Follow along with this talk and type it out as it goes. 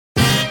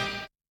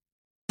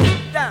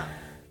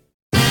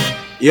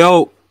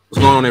Yo, what's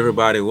going on,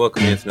 everybody?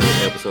 Welcome into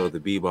another episode of the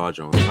B-Ball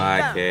Jones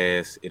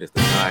podcast. It is the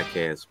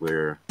podcast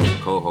where the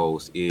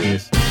co-host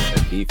is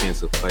a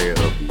defensive player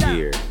of the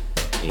year,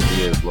 and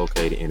he is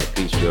located in the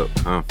Peach Belt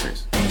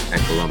Conference at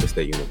Columbus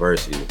State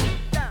University.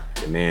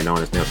 The man known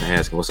as Nelson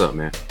Haskin. What's up,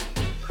 man?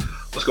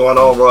 What's going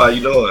on, bro? How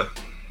you doing?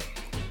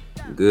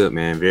 Good,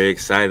 man. Very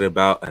excited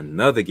about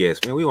another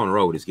guest. Man, we on the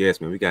road with this guest,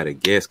 man. We got a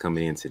guest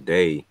coming in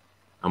today.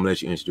 I'm going to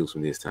let you introduce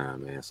him this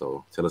time, man.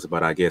 So tell us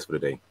about our guest for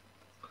today.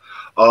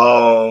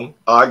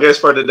 Our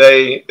guest for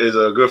today is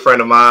a good friend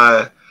of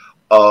mine.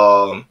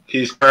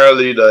 He's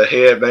currently the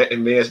head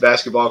men's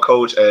basketball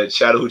coach at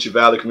Chattahoochee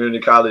Valley Community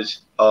College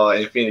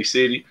in Phoenix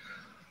City.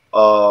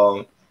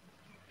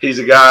 He's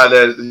a guy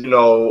that, you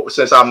know,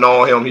 since I've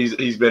known him,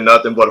 he's been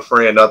nothing but a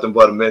friend, nothing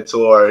but a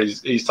mentor.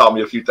 He's taught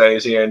me a few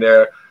things here and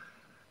there.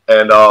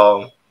 And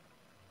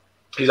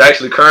he's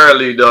actually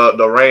currently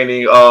the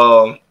reigning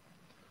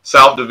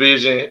South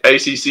Division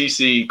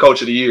ACCC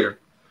Coach of the Year.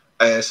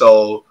 And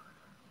so,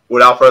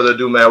 without further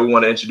ado, man, we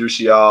want to introduce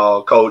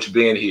y'all Coach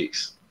Ben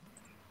Hicks.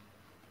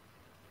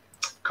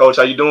 Coach,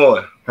 how you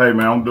doing? Hey,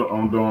 man, I'm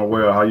doing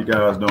well. How you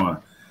guys doing?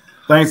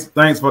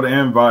 Thanks for the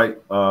invite.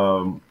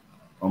 I'm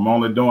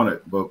only doing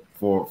it, but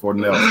for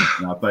Nelson.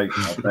 And I think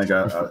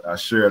I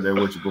shared that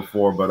with you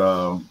before, but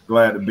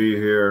glad to be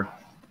here.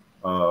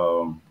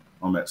 I'm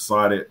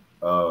excited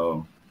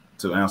to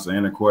answer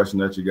any question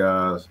that you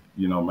guys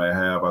may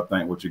have. I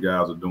think what you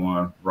guys are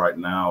doing right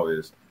now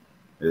is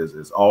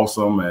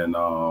awesome, and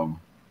I'm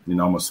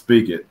gonna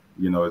speak it.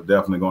 It's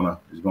definitely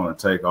gonna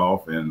take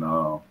off, and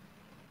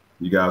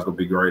you guys gonna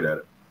be great at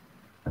it.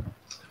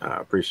 I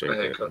appreciate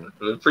that.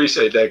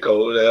 Appreciate that,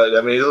 Coach.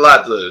 That means a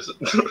lot to us.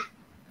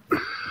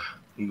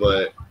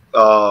 But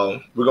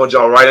we're gonna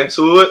jump right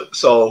into it.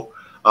 So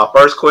our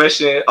first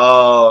question,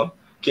 can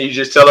you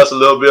just tell us a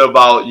little bit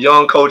about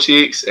young Coach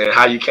Hicks and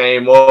how you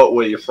came up,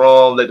 where you're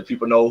from, let the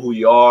people know who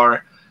you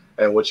are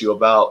and what you're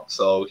about.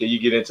 So can you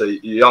get into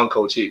young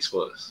Coach Hicks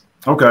for us?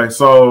 Okay,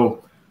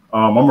 so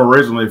I'm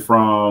originally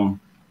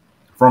from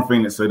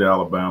Phoenix City,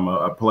 Alabama.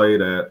 I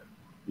played at,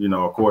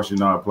 I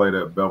played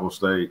at Bevel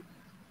State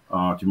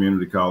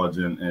Community College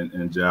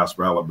in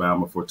Jasper,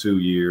 Alabama for 2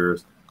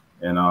 years.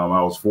 And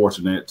I was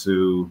fortunate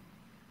to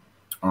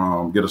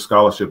get a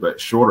scholarship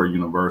at Shorter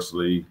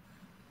University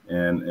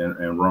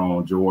in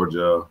Rome,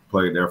 Georgia.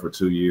 Played there for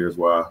 2 years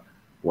where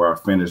I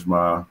finished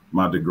my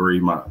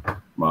degree, my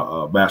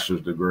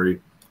bachelor's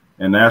degree.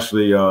 And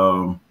actually,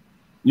 coming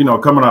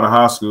out of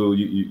high school,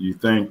 you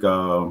think,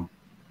 you're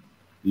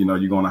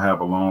going to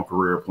have a long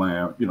career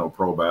playing,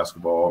 pro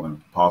basketball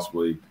and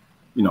possibly,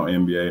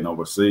 NBA and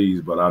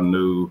overseas. But I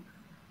knew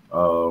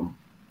early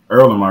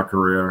in my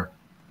career,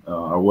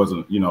 I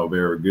wasn't,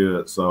 very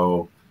good.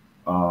 So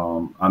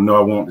I know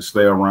I wanted to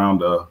stay around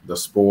the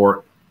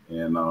sport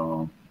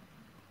and,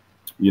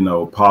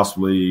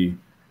 possibly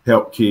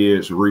help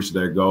kids reach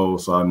their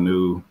goals. So I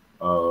knew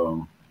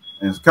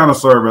and kind of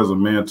serve as a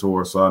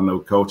mentor. So I know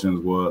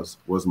coaching was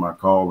my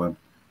calling.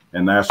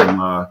 And actually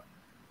my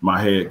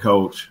head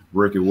coach,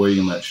 Ricky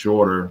William at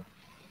Shorter,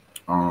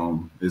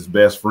 is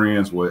best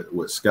friends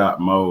with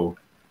Scott Moe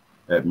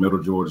at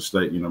Middle Georgia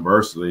State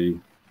University.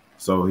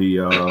 So he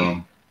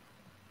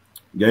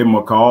gave him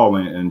a call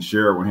and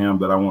shared with him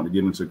that I wanted to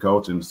get into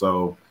coaching.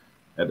 So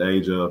at the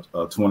age of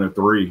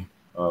 23,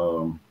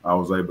 I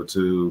was able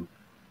to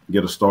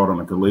get a start on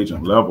the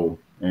collegiate level.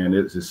 And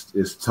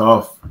it's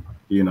tough.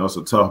 It's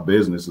a tough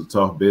business. It's a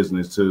tough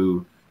business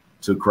to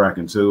crack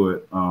into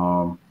it.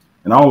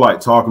 And I don't like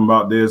talking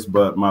about this,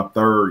 but my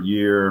third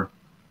year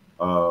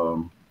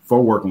for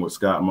working with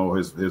Scott Moe,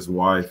 his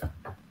wife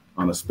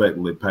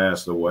unexpectedly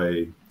passed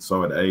away.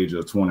 So at the age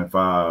of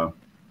 25,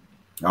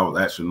 I was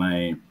actually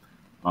named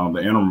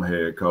the interim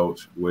head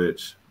coach,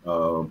 which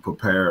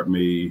prepared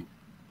me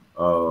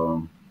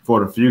for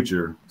the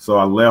future. So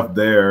I left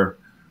there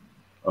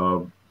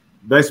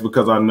basically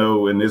because I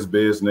know in this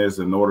business,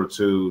 in order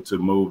to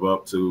move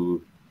up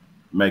to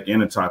make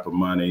any type of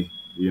money,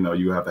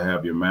 you have to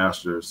have your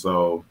master's.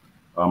 So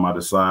I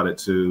decided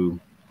to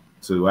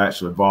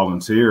actually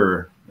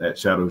volunteer at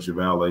Chattahoochee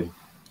Valley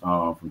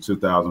from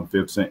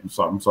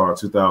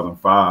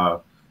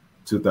 2005,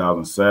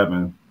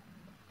 2007.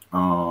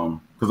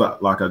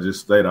 Because like I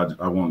just stated,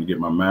 I wanted to get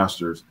my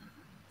master's.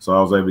 So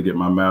I was able to get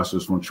my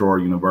master's from Troy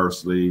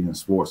University in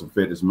sports and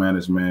fitness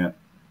management.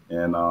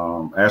 And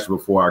actually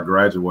before I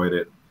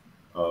graduated,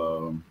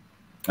 I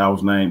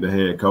was named the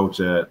head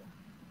coach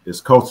it's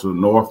Coastal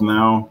North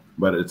now,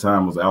 but at the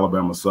time it was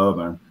Alabama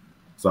Southern.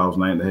 So I was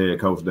named the head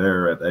coach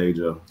there at the age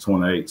of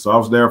 28. So I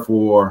was there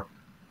for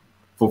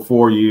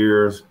 4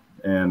 years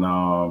and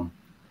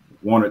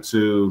wanted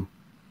to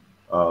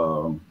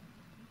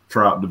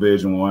try out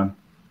Division I.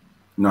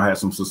 I had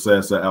some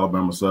success at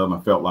Alabama Southern. I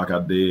felt like I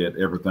did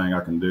everything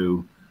I can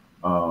do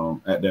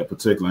at that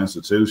particular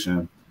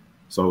institution.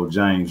 So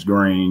James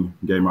Green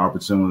gave me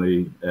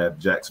opportunity at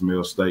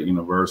Jacksonville State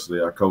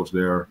University. I coached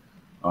there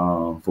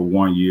for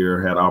 1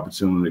 year, had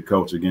opportunity to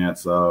coach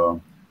against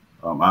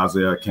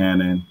Isaiah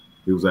Cannon.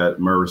 He was at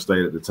Murray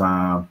State at the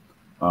time.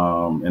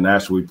 And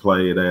actually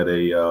played at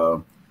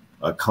a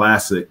a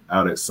classic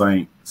out at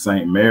St.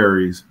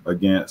 Mary's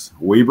against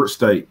Weber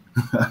State.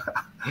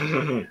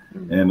 And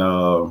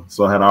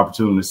so I had the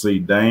opportunity to see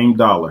Dame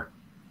Dollar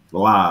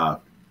live.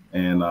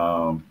 And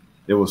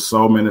it was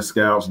so many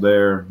scouts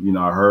there. You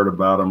know, I heard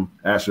about him.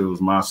 Actually, it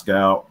was my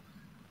scout.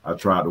 I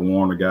tried to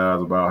warn the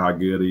guys about how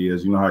good he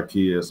is. You know how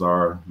kids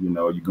are. You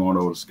know, you're going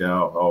over to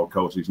scout. Oh,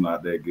 coach, he's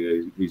not that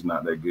good. He's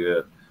not that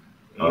good.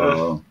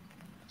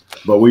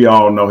 But we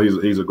all know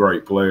he's a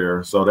great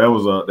player. So that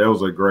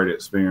was a great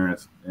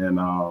experience. And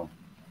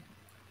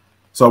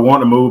so I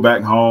wanted to move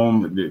back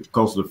home, get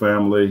close to the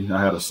family. I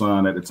had a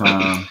son at the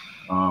time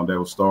that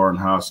was starting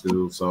high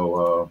school.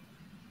 So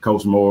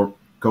Coach Moore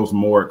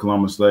at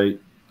Columbus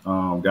State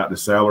got the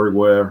salary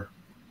where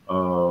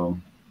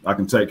I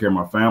can take care of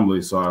my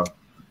family. So I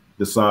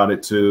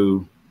decided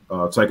to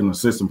take an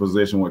assistant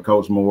position with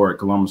Coach Moore at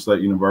Columbus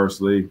State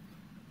University.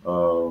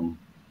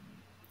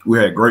 We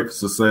had great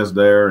success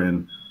there,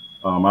 and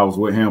I was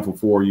with him for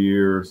 4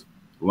 years,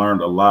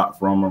 learned a lot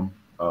from him.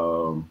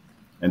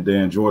 And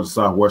then Georgia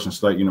Southwestern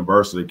State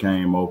University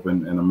came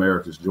open in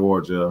Americus,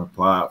 Georgia,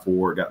 applied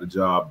for it, got the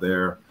job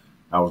there.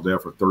 I was there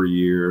for 3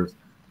 years.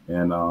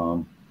 And,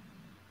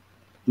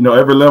 you know,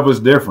 every level is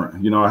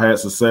different. You know, I had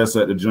success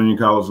at the junior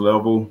college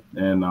level.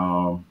 And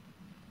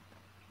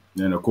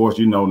of course,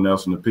 you know,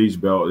 Nelson, the Peach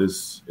Belt,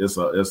 it's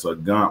a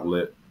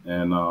gauntlet.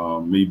 And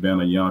me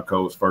being a young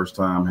coach,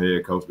 first-time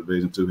head coach,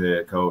 Division II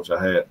head coach,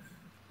 I had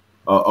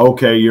an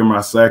okay year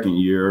my second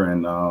year.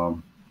 And,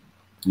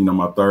 you know,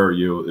 my third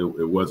year,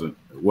 it wasn't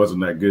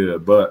that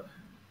good. But,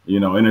 you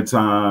know,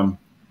 anytime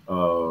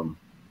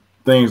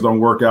things don't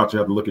work out, you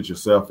have to look at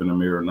yourself in the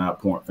mirror and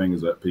not point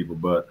fingers at people.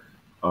 But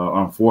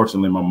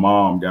unfortunately, my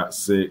mom got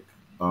sick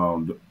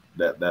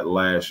that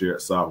last year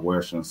at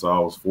Southwestern, so I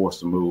was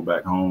forced to move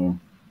back home.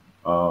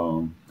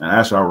 And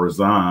actually, I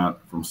resigned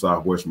from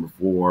Southwestern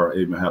before I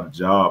even had a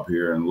job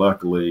here. And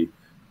luckily,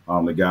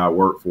 the guy I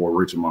worked for,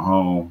 Richard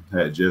Mahone,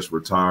 had just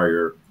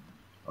retired.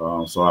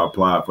 So I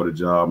applied for the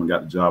job and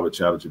got the job at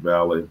Chattahoochee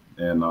Valley.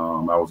 And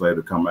I was able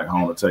to come back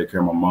home and take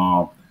care of my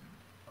mom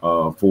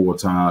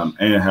full-time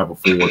and have a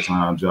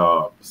full-time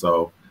job.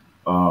 So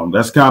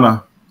that's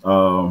kind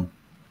of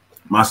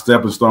my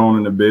stepping stone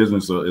in the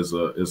business.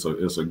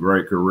 It's a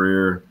great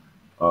career.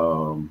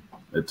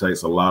 It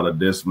takes a lot of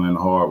discipline and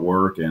hard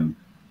work, and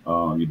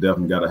you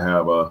definitely got to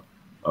have a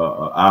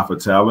eye for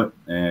talent,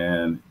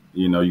 and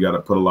you know you got to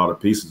put a lot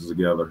of pieces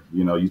together.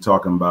 You know, you're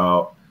talking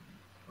about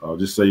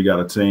just say you got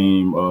a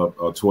team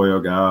of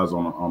 12 guys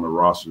on the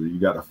roster. You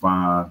got to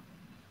find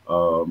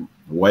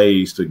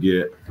ways to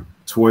get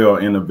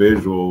 12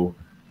 individuals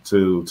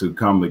to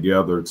come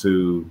together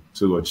to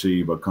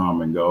achieve a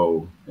common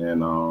goal.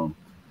 And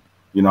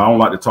you know, I don't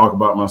like to talk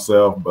about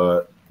myself,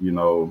 but you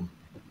know,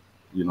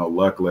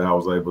 luckily I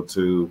was able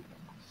to,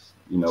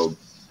 you know,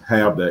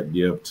 have that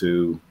gift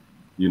to,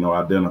 you know,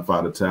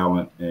 identify the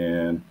talent.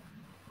 And,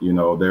 you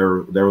know,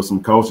 there were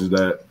some coaches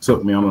that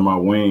took me under my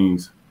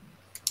wings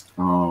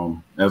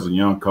as a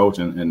young coach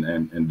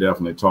and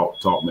definitely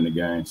taught me the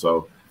game.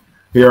 So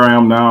here I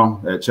am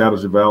now at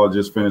Chattahoochee Valley,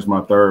 just finished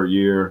my third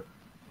year.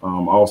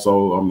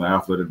 Also, I'm the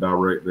athletic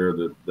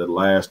director the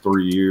last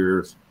 3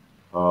 years.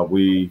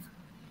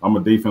 I'm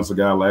a defensive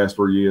guy. Last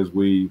 3 years,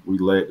 we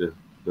led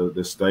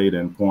the state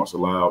in points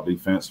allowed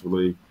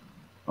defensively.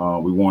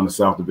 We won the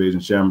South Division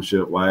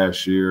Championship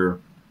last year,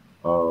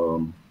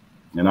 and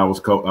I was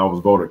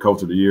voted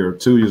Coach of the Year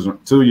 2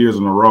 years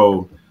in a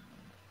row.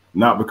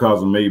 Not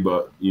because of me,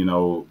 but you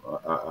know,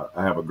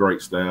 I have a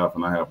great staff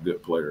and I have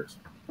good players.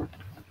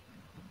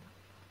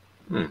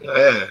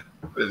 Yeah,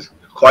 it's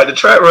quite the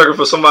track record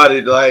for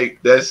somebody like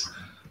that's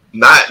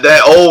not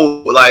that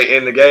old, like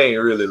in the game,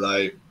 really.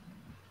 Like,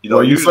 you know,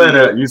 well, you say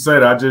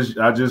that.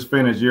 I just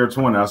finished year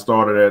 20. I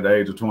started at the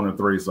age of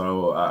 23,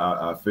 so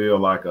I feel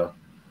like an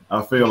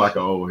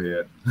old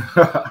head.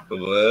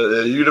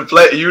 Well, you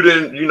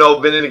didn't, you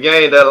know, been in the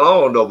game that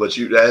long though. But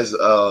you, as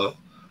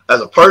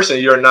a person,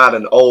 you're not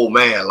an old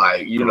man.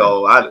 Like, you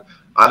know, I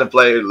didn't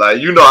play, like,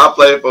 you know, I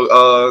played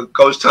for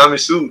Coach Tommy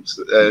Suits,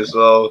 and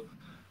so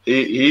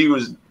he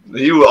was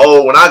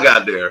old when I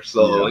got there.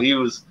 So yeah. He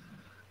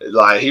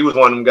was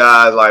one of them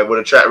guys like with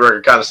a track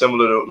record kind of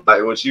similar to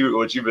like what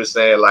you've been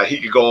saying. Like, he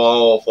could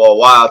go on for a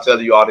while,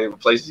 telling you all the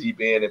places he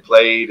been and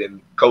played and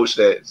coached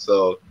at.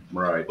 So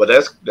right. But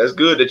that's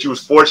good that you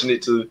was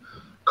fortunate to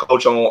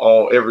coach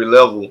on every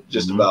level,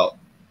 just about.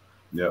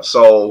 Yeah.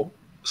 So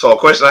a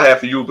question I had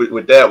for you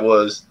with that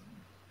was,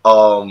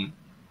 can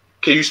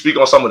you speak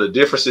on some of the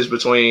differences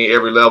between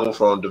every level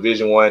from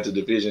Division I to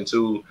Division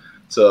II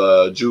to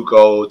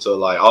JUCO to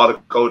like all the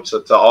coach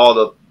to all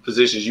the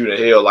positions you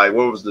held? Like,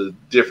 what was the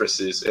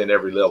differences in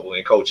every level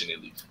in coaching, at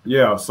least?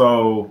 Yeah.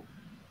 So,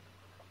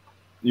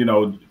 you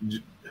know,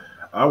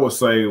 I would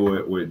say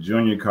with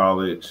junior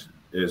college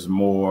is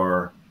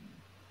more,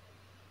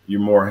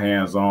 you're more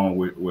hands-on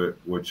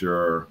with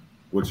your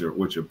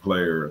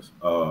players.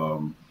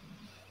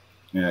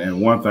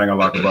 And one thing I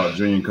like about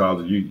junior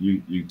college,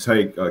 you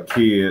take a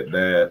kid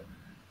that,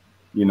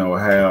 you know,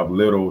 have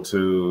little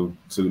to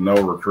no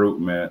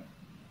recruitment,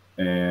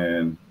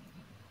 and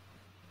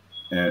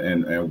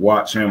and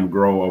watch him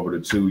grow over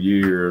the 2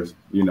 years,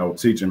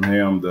 teaching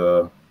him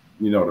the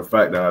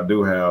fact that I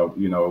do have,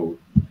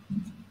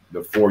 the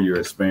 4-year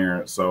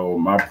experience. So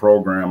my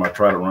program, I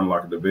try to run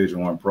like a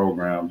Division I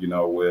program,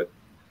 with,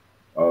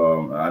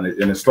 and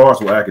it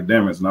starts with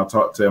academics. And I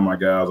tell my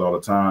guys all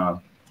the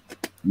time,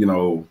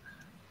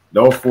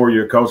 those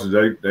 4-year coaches,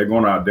 they're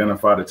going to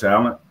identify the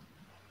talent.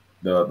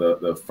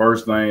 The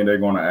first thing they're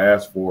going to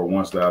ask for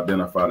once they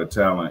identify the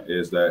talent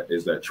is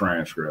that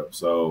transcript.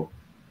 So,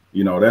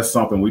 that's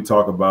something we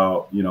talk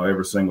about,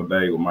 every single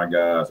day with my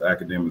guys,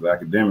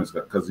 academics,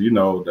 because,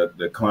 that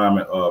the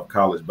climate of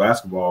college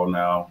basketball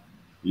now,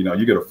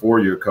 you get a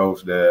 4-year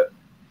coach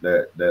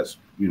that's,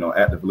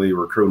 actively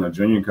recruiting a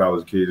junior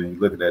college kid, and you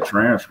look at that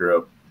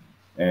transcript,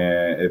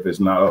 and if it's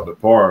not up to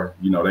par,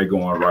 they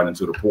going right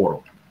into the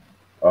portal.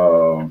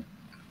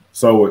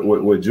 So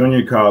with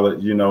junior college,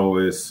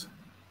 it's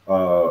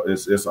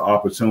an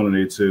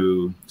opportunity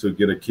to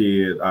get a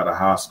kid out of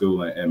high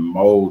school and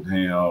mold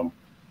him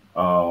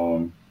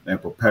and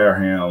prepare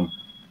him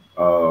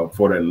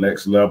for that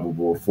next level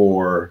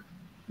before,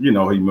 he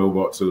move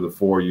up to the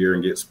 4-year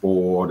and get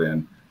spoiled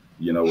and,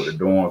 with the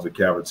dorms, the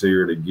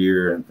cafeteria, the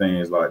gear and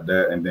things like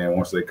that. And then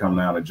once they come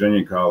down to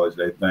junior college,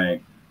 they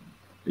think,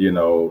 they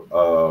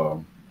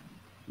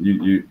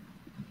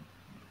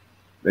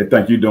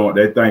think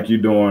you're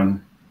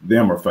doing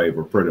them a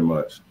favor pretty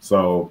much.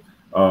 So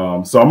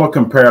I'm gonna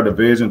compare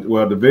Division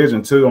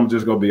II. I'm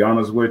just gonna be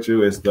honest with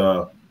you. It's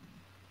like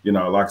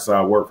I said,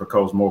 I worked for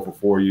Coach Moore for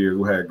 4 years.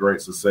 We had great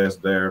success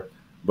there.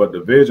 But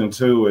Division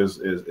II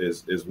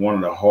is one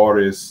of the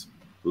hardest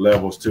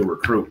levels to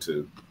recruit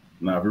to.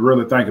 Now, if you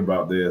really think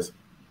about this,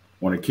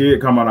 when a kid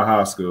come out of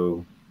high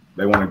school,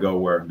 they want to go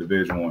where?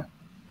 Division I,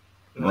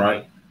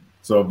 right?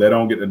 So if they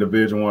don't get the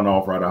Division I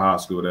offer out of high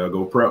school, they'll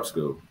go prep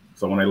school.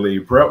 So when they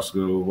leave prep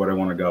school, where they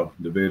want to go?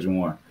 Division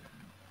I.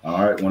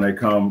 All right. When they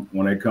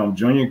come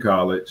junior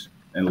college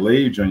and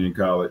leave junior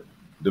college,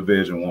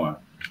 Division I.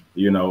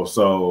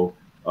 So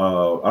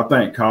I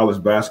think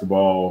college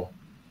basketball,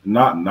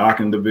 not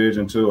knocking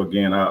Division II.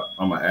 Again,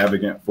 I'm an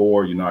advocate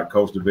for. I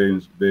coached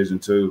Division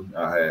II.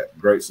 I had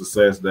great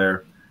success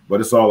there,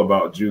 but it's all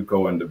about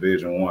JUCO and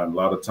Division I. A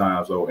lot of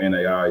times,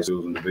 NAI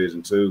schools and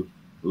Division II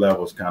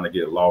levels kind of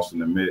get lost in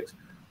the mix.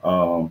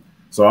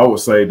 So I would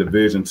say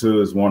Division II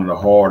is one of the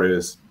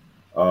hardest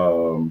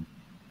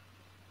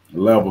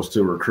levels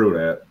to recruit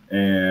at.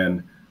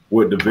 And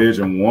with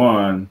Division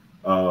I,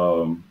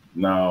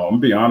 now I'm gonna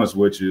be honest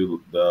with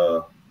you,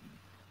 the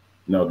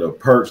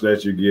perks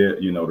that you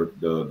get,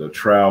 the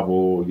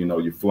travel,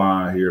 you're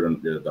flying here,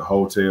 the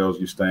hotels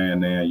you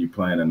staying in, you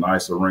playing in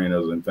nice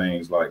arenas and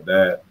things like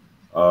that.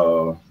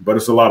 But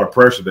it's a lot of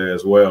pressure there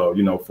as well,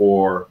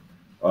 for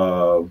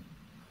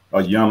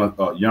a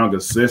young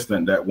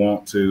assistant that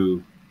want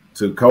to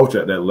coach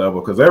at that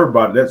level, because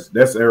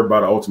that's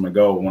everybody's ultimate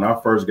goal. When I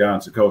first got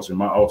into coaching,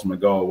 my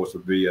ultimate goal was to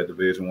be a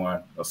Division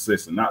I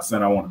assistant. Not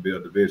saying I want to be a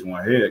Division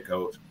I head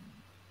coach,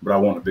 but I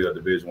want to be a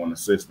Division I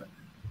assistant.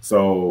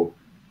 So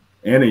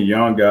any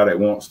young guy that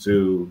wants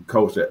to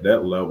coach at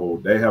that level,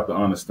 they have to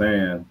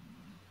understand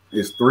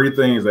it's 3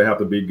 things they have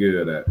to be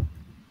good at.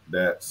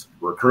 That's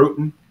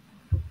recruiting,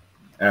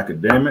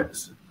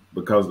 academics,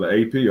 because of the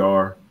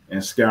APR,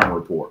 and scouting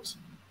reports.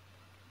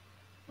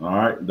 All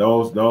right,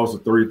 those are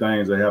 3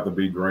 things they have to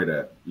be great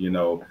at.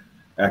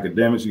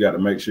 Academics, you got to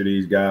make sure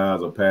these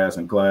guys are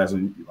passing class.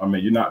 And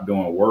you're not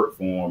doing work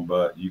for them,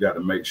 but you got to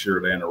make sure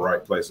they're in the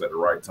right place at the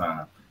right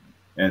time.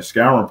 And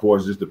scouting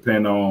reports just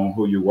depend on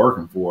who you're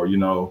working for.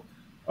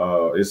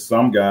 It's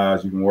some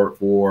guys you can work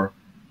for,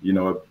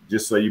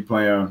 just say you're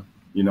playing,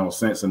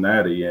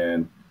 Cincinnati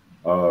and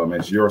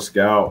it's your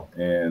scout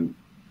and,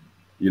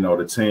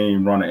 the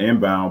team run an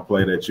inbound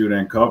play that you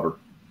didn't cover.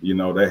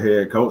 That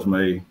head coach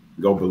may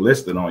go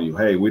ballistic on you.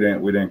 Hey, we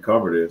didn't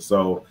cover this.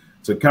 So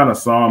to kind of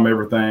sum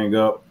everything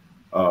up,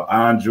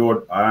 I enjoy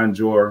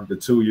the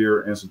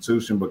 2-year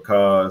institution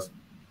because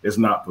it's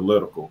not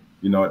political.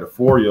 At the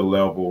 4-year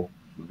level,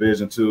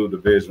 Division II,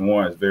 Division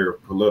I is very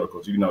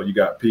political. You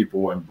got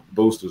people and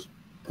boosters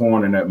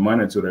pouring in that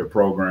money into their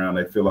program.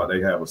 They feel like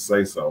they have a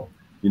say-so.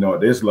 At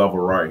this level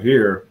right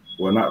here,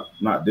 well,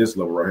 not this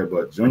level right here,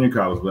 but junior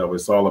college level,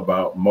 it's all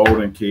about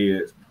molding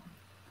kids,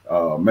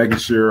 making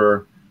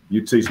sure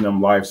you teaching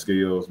them life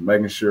skills,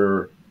 making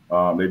sure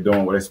they're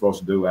doing what they're supposed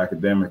to do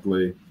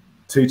academically,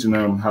 teaching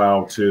them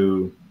how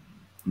to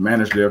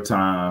manage their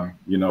time.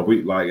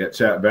 We like at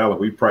Chat Valley,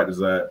 we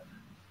practice at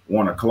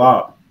 1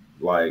 o'clock.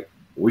 Like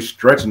we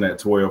stretching at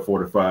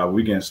 12:45.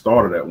 We getting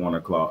started at 1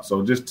 o'clock.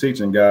 So just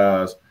teaching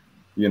guys,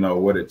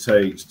 what it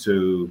takes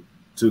to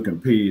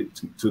compete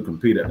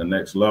at the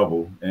next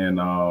level. And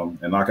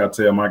like I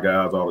tell my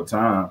guys all the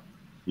time,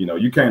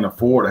 you can't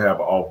afford to have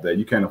an off day.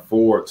 You can't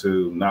afford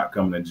to not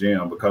come to the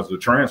gym because of the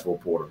transfer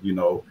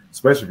portal,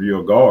 especially if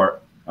you're a guard.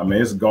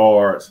 It's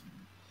guards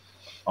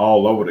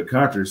all over the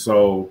country.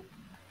 So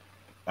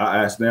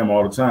I ask them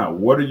all the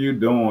time, what are you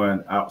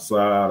doing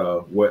outside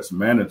of what's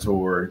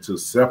mandatory to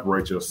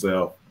separate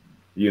yourself,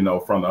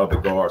 from the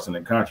other guards in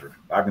the country?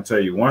 I can tell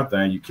you one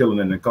thing, you're killing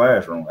in the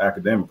classroom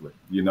academically.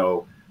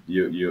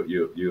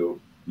 you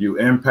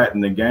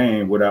impacting the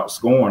game without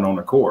scoring on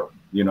the court.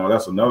 You know,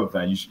 that's another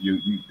thing.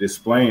 You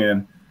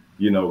displaying,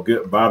 you know,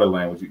 good body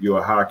language. You're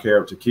a high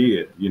character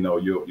kid. You know,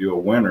 you're a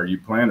winner. You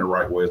playing the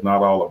right way. It's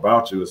not all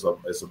about you.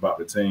 It's about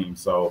the team.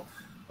 So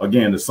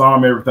again, to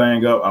sum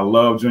everything up, I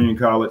love junior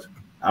college.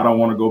 I don't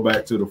want to go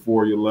back to the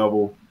 4-year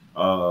level.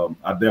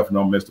 I definitely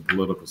don't miss the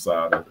political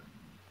side of it.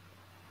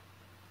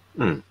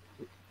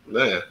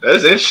 Man,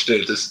 that's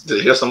interesting to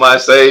hear somebody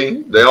say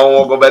they don't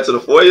want to go back to the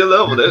 4-year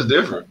level. That's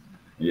different.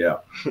 Yeah,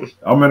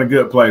 I'm in a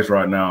good place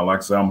right now. Like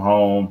I said, I'm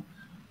home.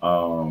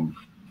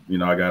 You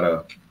know, I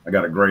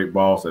got a great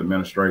boss.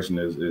 Administration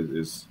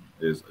is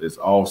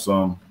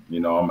awesome. You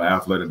know, I'm an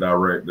athletic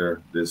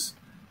director. This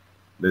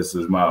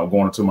is I'm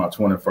going into my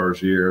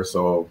 21st year,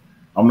 so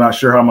I'm not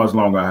sure how much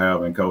longer I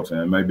have in coaching.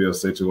 It may be a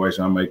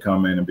situation I may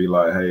come in and be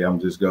like, hey, I'm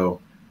just go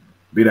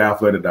be the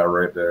athletic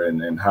director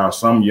and hire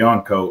some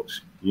young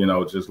coach, you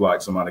know, just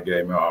like somebody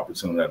gave me an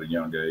opportunity at a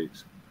young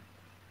age.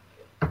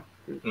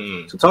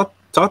 So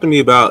talk to me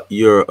about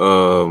your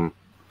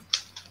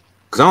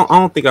because I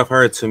don't think I've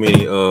heard too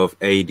many of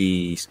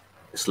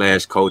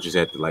ADs/coaches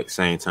at the like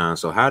same time.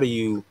 So how do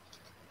you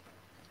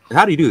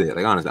do that?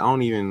 Like honestly, I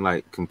don't even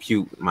like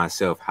compute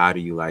myself. How do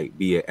you like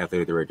be an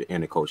athletic director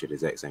and a coach at the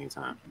exact same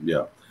time?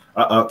 Yeah,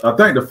 I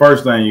think the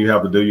first thing you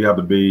have to do, you have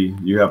to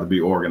be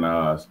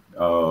organized.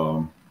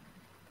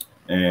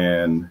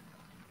 And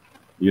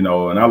you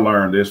know, and I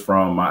learned this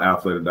from my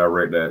athletic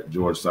director at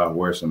Georgia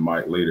Southwestern,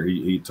 Mike Leader.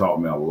 He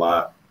taught me a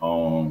lot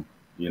on,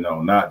 you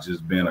know, not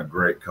just being a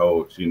great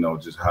coach, you know,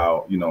 just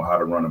how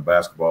to run a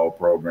basketball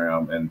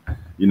program. And,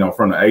 you know,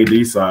 from the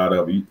AD side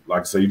of it,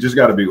 like I say, you just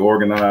got to be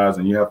organized,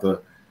 and you have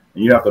to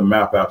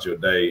map out your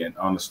day and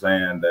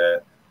understand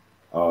that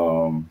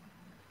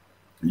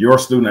your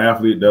student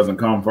athlete doesn't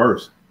come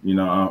first. You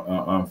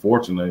know,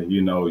 unfortunately,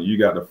 you know, you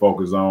got to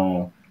focus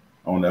on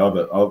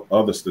the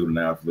other student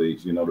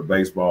athletes, you know, the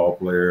baseball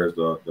players,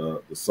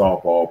 the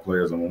softball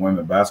players, and the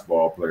women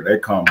basketball player.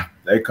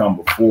 They come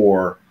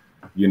before,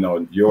 you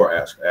know, your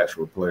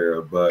actual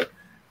player. But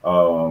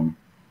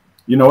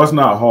you know, it's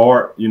not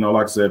hard. You know,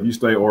 like I said, if you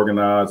stay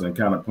organized and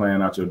kind of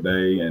plan out your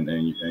day and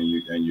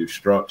you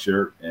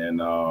structure and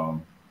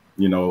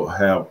you know,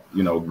 have,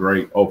 you know,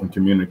 great open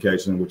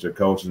communication with your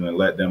coaches and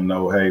let them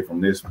know, hey, from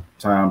this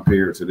time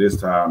period to this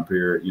time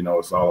period, you know,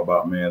 it's all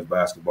about men's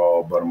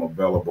basketball, but I'm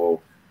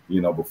available,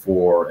 you know,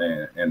 before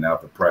and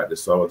after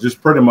practice. So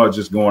just pretty much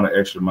just going the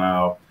extra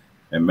mile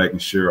and making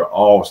sure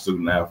all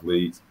student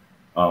athletes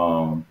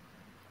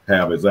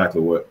have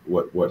exactly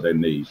what they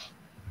need.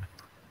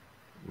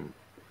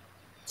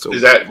 So do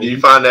you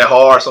find that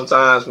hard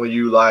sometimes when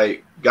you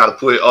like got to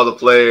put other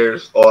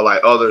players or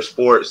like other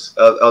sports,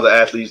 other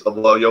athletes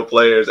above your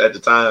players at the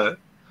time?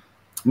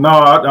 No,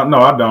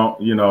 I don't.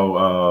 You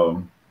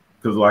know,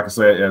 because like I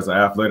said, as an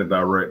athletic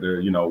director,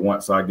 you know,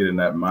 once I get in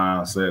that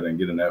mindset and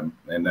get in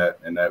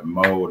that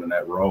mode and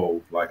that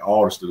role, like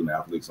all the student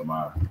athletes are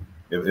mine,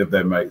 if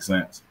that makes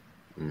sense.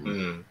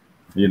 Mm-hmm.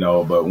 You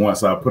know, but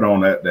once I put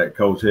on that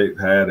Coach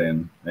Hicks hat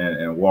and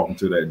walk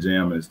into that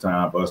gym, and it's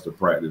time for us to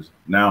practice.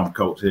 Now I'm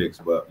Coach Hicks,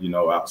 but you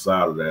know,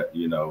 outside of that,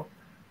 you know,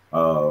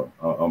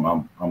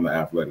 I'm the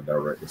athletic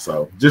director.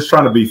 So just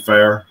trying to be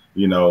fair,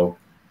 you know,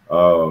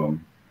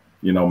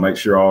 make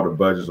sure all the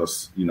budgets are,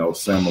 you know,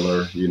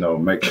 similar, you know,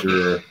 make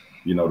sure,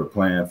 you know, the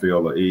playing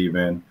field are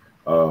even,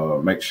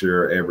 make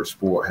sure every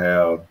sport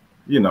have,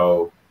 you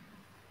know,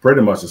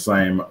 pretty much the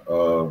same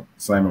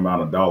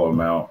amount of dollar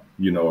amount,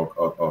 you know,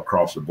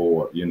 across the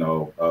board, you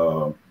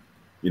know,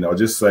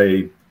 just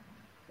say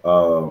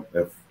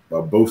if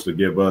a booster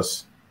give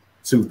us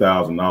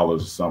 $2,000 or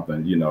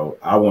something, you know,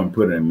 I wouldn't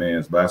put it in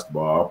men's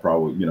basketball. I'll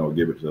probably, you know,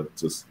 give it to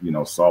you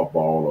know,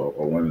 softball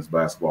or women's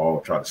basketball,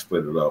 or try to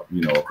split it up,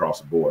 you know, across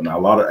the board. Now,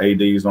 a lot of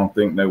ADs don't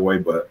think that way,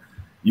 but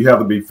you have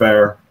to be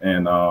fair,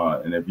 and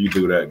if you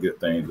do that, good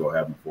things will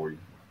happen for you.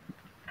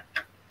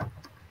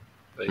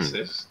 Makes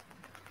sense.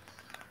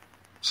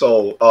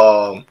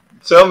 So,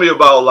 tell me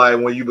about like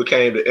when you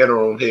became the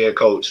interim head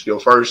coach, your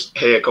first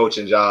head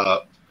coaching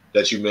job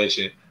that you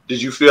mentioned.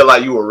 Did you feel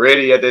like you were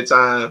ready at that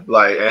time?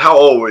 Like, and how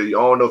old were you?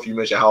 I don't know if you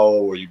mentioned how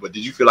old were you, but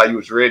did you feel like you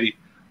was ready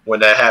when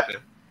that happened?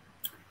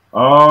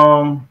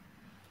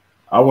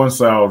 I wouldn't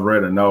say I was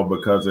ready, no,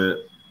 because it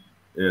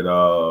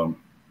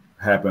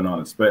happened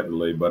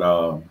unexpectedly. But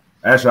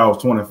actually, I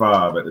was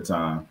 25 at the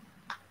time,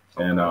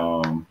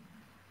 and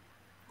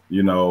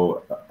you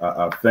know,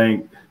 I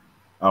think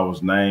I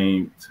was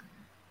named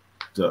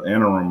to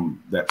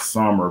interim that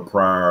summer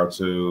prior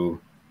to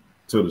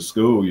the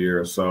school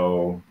year.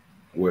 So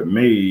with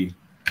me,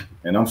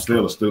 and I'm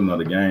still a student of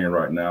the game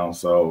right now.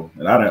 So,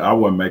 and I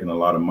wasn't making a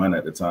lot of money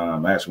at the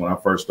time. Actually, when I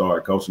first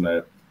started coaching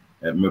at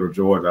Middle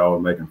Georgia, I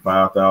was making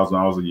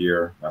 $5,000 a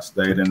year. I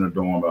stayed in the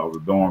dorm. I was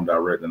a dorm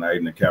director, and I ate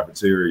in the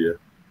cafeteria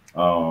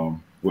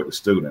with the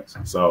students.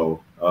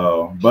 So,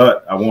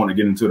 but I wanted to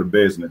get into the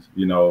business,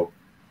 you know.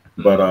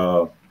 But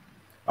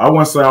I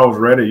wouldn't say I was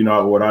ready. You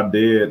know, what I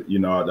did, you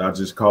know, I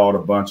just called a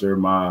bunch of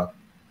my,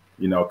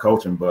 you know,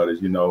 coaching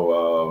buddies, you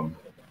know,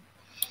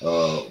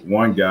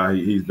 One guy,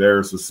 he's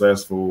very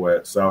successful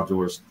at South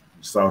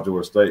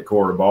Georgia State,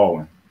 Corey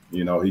Baldwin.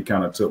 You know, he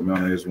kind of took me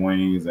under his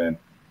wings and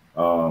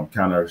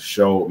kind of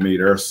showed me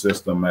their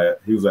system.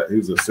 He was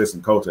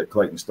assistant coach at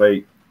Clayton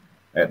State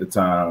at the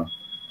time.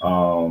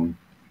 And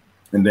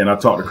then I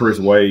talked to Chris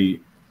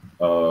Wade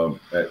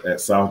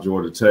at South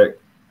Georgia Tech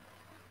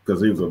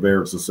because he was a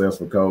very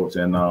successful coach.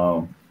 And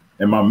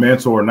my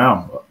mentor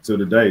now to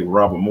today,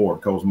 Robert Moore,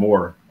 Coach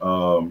Moore,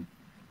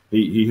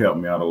 he helped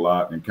me out a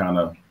lot and kind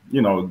of,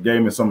 you know,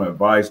 gave me some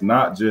advice,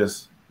 not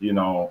just, you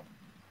know,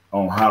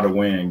 on how to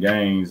win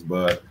games,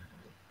 but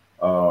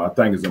I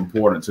think it's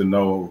important to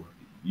know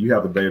you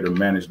have to be able to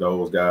manage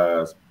those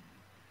guys'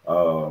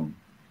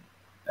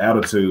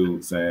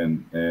 attitudes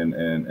and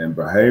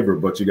behavior,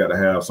 but you got to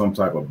have some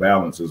type of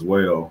balance as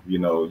well. You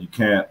know, you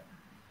can't,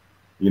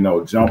 you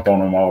know, jump on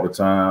them all the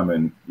time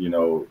and, you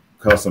know,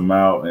 cuss them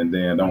out and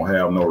then don't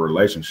have no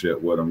relationship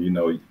with them. You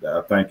know,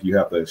 I think you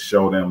have to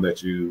show them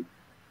that you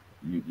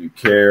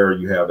care,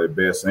 you have their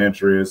best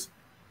interests,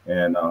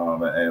 and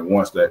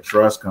once that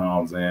trust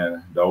comes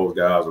in, those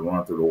guys will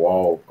run through the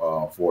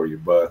wall for you.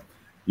 But,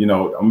 you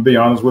know, I'm gonna be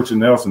honest with you,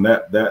 Nelson,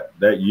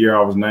 that year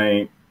I was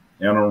named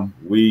interim,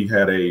 we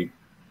had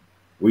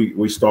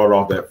we started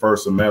off that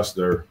first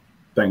semester,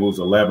 I think it was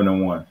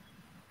 11-1,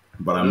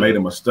 but I made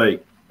a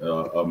mistake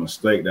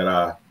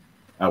that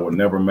I would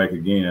never make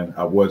again.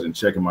 I wasn't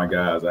checking my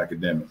guys'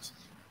 academics.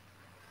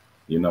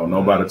 You know,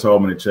 nobody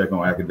told me to check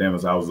on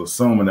academics. I was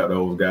assuming that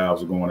those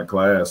guys were going to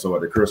class. So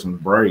at the Christmas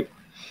break,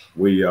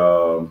 we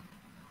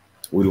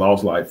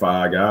lost like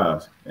 5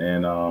 guys,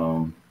 and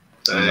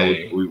you know,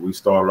 we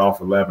started off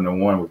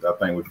 11-1. I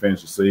think we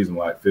finished the season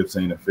like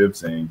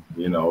 15-15.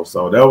 You know,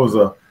 so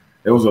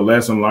it was a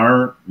lesson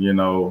learned. You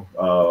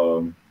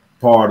know,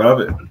 part of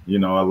it. You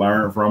know, I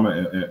learned from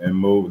it and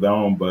moved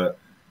on. But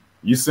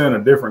you send a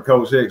different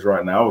Coach Hicks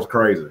right now. I was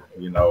crazy.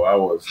 You know,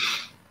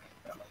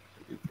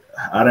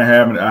 I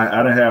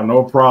didn't have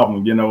no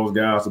problem getting those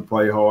guys to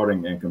play hard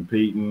and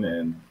competing.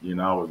 And, you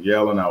know, I was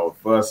yelling, I was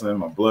fussing,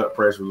 my blood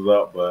pressure was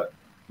up. But,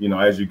 you know,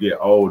 as you get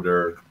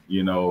older,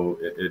 you know,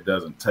 it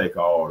doesn't take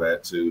all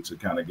that to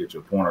kind of get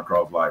your point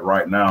across. Like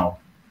right now,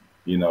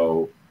 you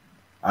know,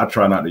 I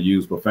try not to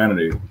use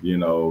profanity, you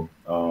know,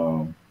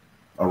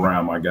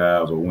 around my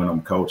guys or when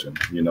I'm coaching.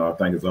 You know, I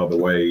think there's other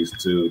ways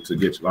to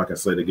get, like I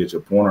say, to get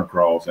your point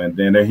across. And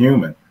then they're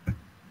human.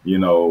 You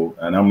know,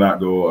 and I'm not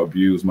going to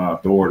abuse my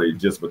authority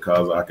just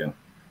because I can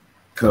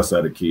cuss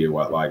at a kid.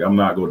 Like, I'm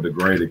not going to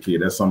degrade a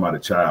kid. That's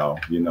somebody's child.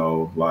 You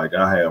know, like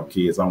I have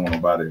kids. I don't want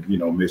nobody, you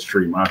know,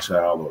 mistreat my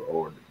child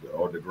or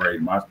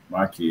degrade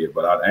my kid.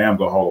 But I am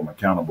going to hold them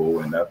accountable.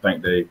 And I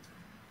think they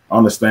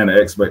understand the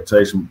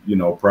expectation, you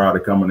know, prior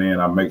to coming in.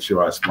 I make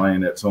sure I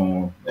explain that to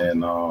them. And,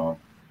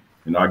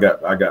 you know, I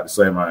got to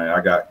say, man,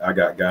 I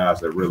got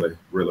guys that really,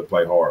 really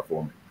play hard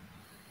for me.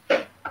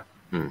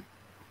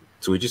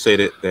 So would you say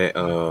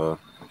that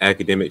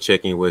academic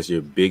checking was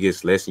your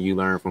biggest lesson you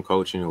learned from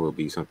coaching, or would it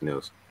be something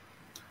else?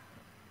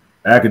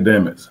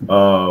 Academics.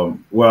 Well,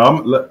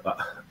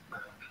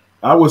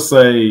 I would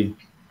say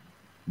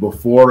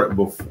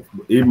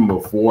even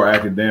before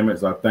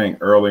academics, I think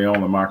early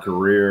on in my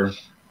career,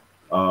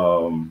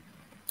 I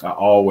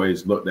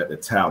always looked at the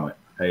talent.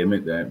 Hey,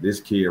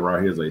 this kid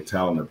right here is a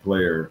talented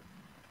player,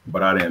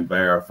 but I didn't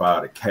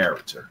verify the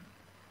character.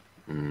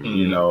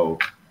 You know,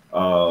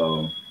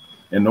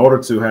 in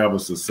order to have a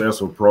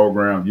successful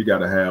program, you got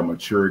to have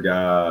mature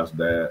guys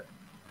that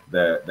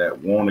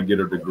want to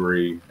get a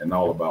degree and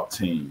all about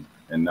team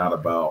and not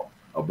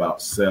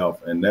about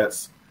self. And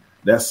that's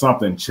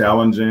something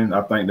challenging.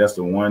 I think that's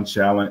the one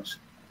challenge,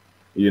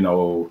 you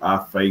know, I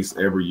face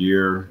every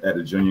year at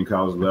the junior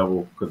college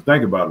level. Because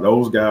think about it,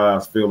 those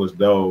guys feel as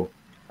though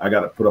I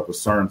got to put up a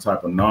certain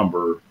type of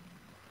number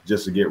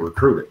just to get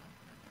recruited.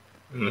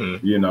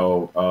 You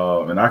know,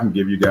 and I can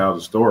give you guys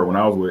a story. When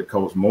I was with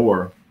Coach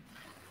Moore,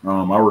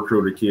 I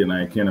recruited a kid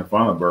named Kenneth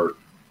Funderburg,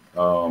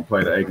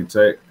 played at Aiken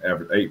Tech,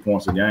 averaged 8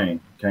 points a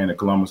game, came to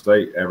Columbus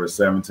State, averaged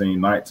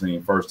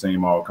 17-19, first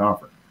team all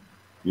conference.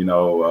 You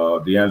know,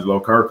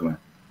 D'Angelo Kirkland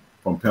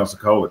from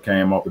Pensacola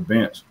came off the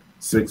bench,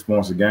 6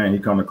 points a game. He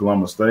come to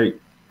Columbus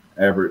State,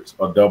 averaged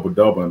a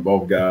double-double, and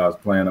both guys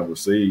playing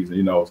overseas.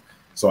 You know,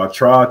 so I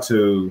try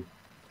to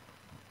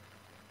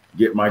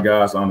get my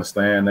guys to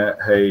understand that,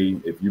 hey,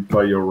 if you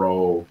play your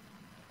role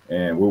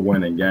and we're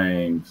winning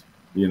games,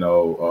 you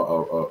know,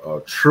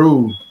 a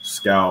true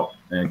scout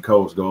and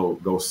coach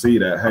go see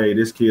that, hey,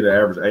 this kid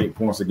averaged 8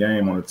 points a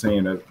game on a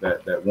team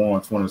that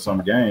won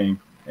 20-some game,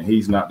 and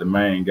he's not the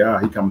main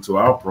guy. He coming to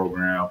our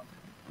program,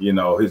 you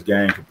know, his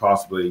game could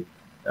possibly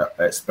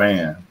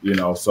expand, you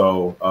know.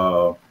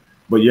 So,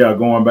 but yeah,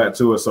 going back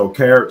to it, so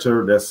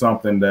character, that's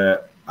something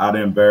that I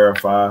didn't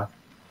verify,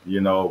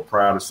 you know,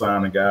 prior to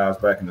signing guys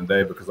back in the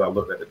day because I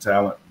looked at the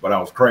talent, but I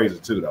was crazy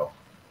too, though.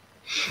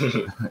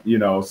 You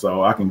know,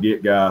 so I can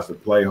get guys to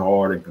play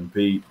hard and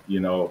compete, you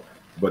know,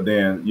 but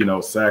then, you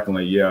know,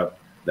 secondly, yeah,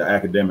 the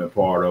academic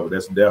part of it,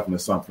 that's definitely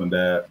something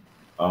that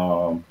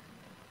I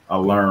I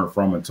learned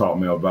from and taught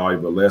me a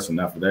valuable lesson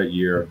after that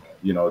year.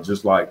 You know,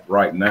 just like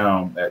right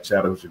now at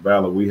Chattahoochee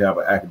Valley, we have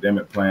an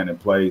academic plan in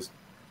place.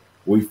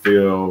 We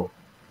feel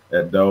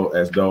as though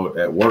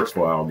that works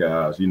for our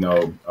guys. You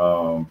know,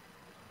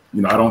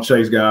 I don't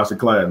chase guys to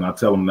class, and I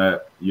tell them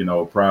that, you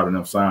know, proud of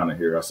them signing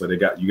here. I said you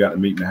got to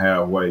meet me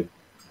halfway.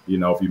 You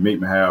know, if you meet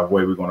me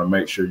halfway, we're going to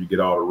make sure you get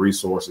all the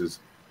resources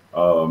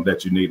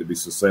that you need to be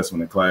successful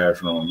in the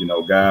classroom. You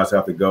know, guys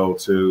have to go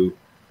to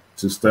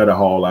study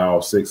hall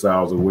hours 6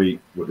 hours a week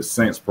with the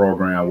Sense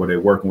program where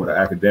they're working with an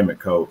academic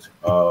coach.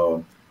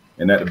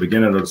 And at the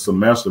beginning of the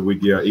semester, we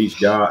give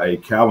each guy a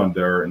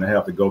calendar, and they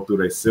have to go through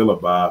their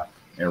syllabi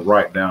and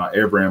write down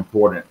every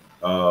important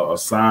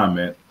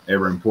assignment,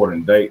 every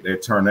important date. They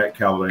turn that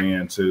calendar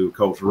in to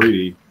Coach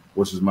Reedy,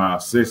 which is my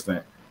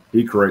assistant.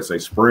 He creates a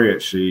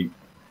spreadsheet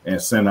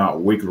and send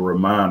out weekly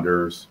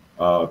reminders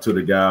to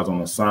the guys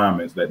on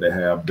assignments that they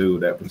have due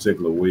that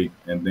particular week.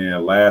 And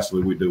then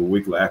lastly, we do a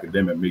weekly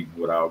academic meeting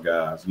with our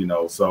guys, you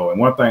know. So, and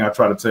one thing I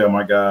try to tell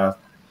my guys,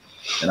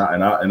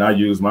 and I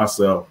use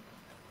myself,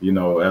 you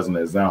know, as an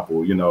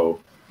example, you know,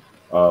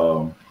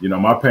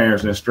 my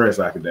parents didn't stress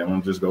academic.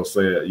 I'm just gonna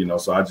say it, you know,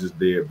 so I just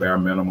did bare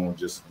minimum,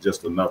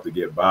 just enough to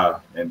get by.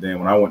 And then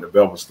when I went to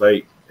Belfort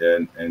State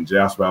and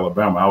Jasper,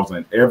 Alabama, I was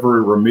in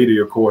every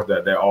remedial course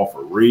that they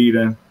offer: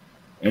 reading,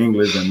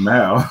 English, and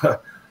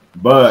math.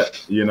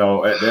 But, you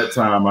know, at that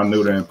time, I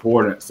knew the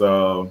importance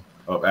of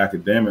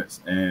academics.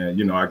 And,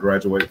 you know, I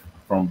graduated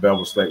from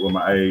Belfort State with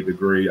my AA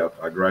degree.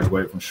 I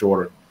graduated from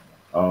Shorter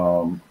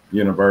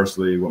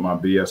University with my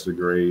BS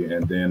degree,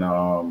 and then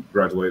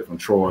graduated from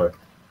Troy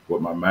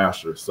with my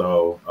master's.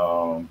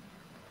 So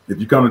if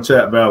you come to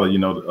Chat Valley, you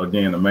know,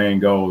 again, the main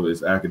goal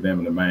is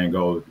academic. The main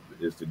goal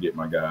is to get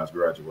my guys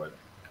graduated.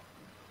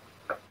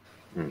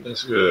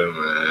 That's good,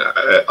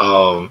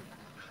 man.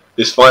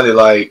 It's funny,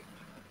 like,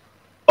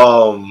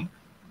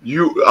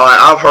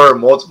 I've heard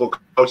multiple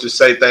coaches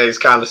say things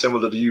kind of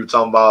similar to you,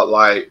 talking about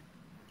like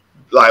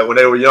when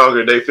they were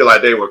younger, they feel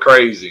like they were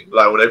crazy.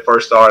 Like when they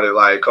first started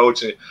like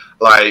coaching,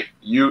 like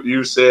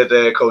you said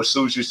that. Coach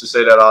Suits used to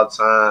say that all the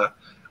time.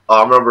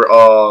 I remember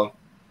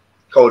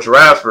Coach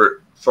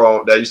Radford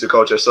that used to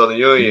coach at Southern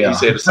Union. Yeah. He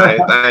said the same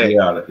thing.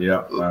 Yeah.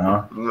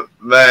 Uh-huh.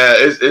 Man,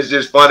 it's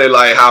just funny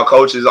like how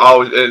coaches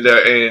always in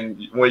there.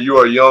 And when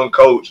you're a young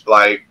coach,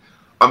 like,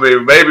 I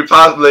mean, maybe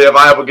possibly if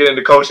I ever get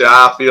into coaching,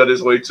 I feel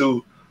this way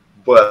too.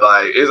 But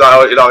like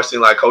it always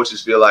seemed like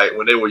coaches feel like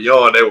when they were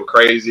young, they were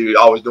crazy,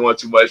 always doing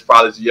too much,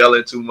 probably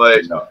yelling too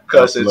much,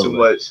 cussing too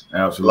much.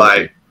 Absolutely.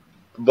 Like,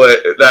 but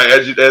like,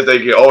 as they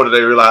get older,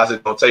 they realize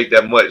it don't take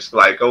that much.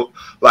 Like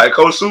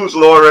Coach Suits,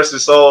 Lord rest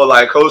his soul,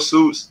 like Coach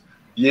Suits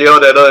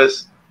yelled at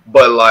us,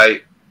 but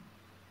like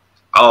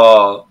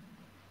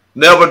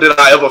never did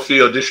I ever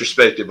feel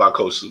disrespected by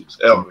Coach Suits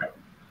ever.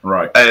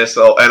 Right. And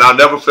I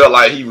never felt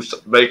like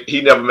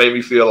he never made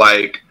me feel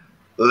like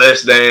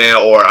less than,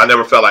 or I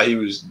never felt like he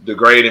was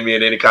degrading me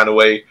in any kind of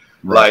way.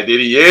 Right. Like,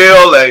 did he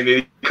yell? Like,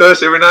 did he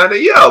cuss every now and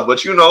then? Yeah,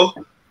 but you know,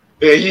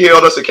 he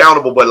held us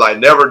accountable, but like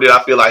never did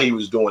I feel like he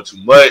was doing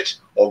too much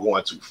or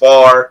going too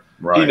far.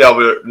 Right. He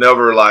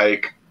never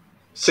like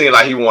seemed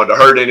like he wanted to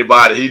hurt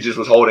anybody. He just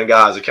was holding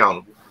guys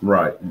accountable.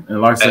 Right.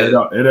 And like I said,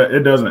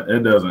 it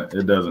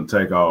doesn't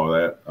take all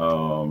that.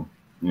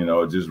 You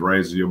know, it just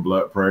raises your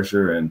blood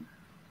pressure, and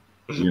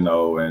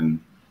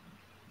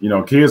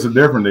kids are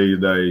different these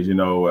days, you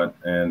know,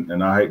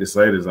 and I hate to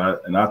say this, I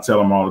tell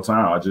them all the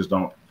time,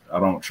 I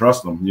don't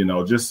trust them, you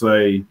know. Just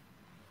say,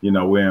 you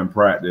know, we're in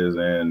practice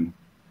and,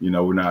 you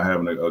know, we're not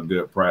having a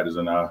good practice,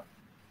 and I,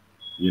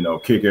 you know,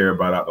 kick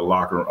everybody out the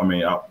locker,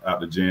 out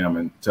the gym,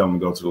 and tell them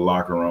to go to the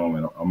locker room,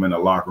 and I'm in the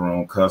locker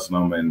room cussing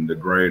them and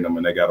degrading them,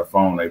 and they got a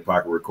phone in their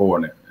pocket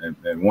recording it,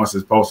 and once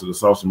it's posted to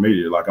social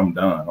media, like, I'm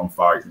done, I'm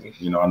fighting,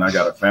 you know, and I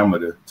got a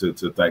family to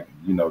think,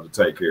 you know, to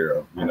take care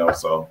of, you know.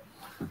 So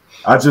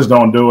I just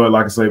don't do it.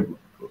 Like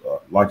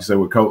you say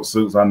with Coach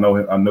Suits, I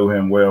knew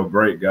him well,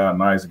 great guy,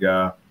 nice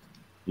guy.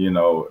 You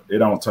know, it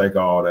don't take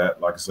all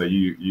that. Like I say,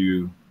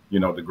 you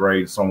know,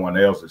 degrade someone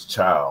else's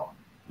child.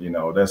 You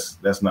know, that's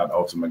not the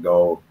ultimate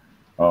goal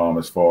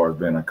as far as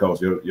being a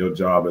coach. Your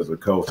job as a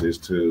coach is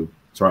to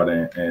try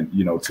to and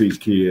you know, teach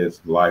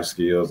kids life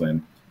skills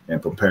and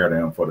prepare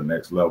them for the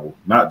next level,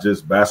 not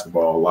just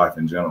basketball, life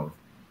in general.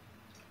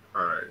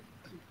 All right,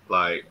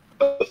 like.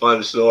 The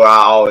funny story I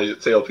always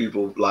tell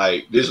people,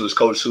 like, this was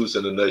Coach Suits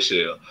in a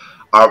nutshell.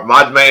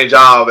 My main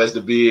job as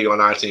the big on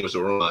our team was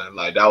to run.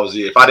 Like, that was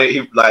it. If I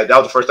didn't, that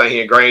was the first thing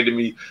he ingrained in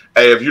me.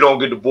 Hey, if you don't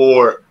get the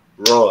board,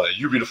 run.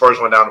 You be the first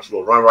one down the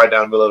floor. Run right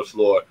down the middle of the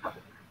floor.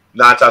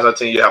 9 times out of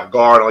 10, you have a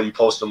guard on you,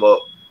 post them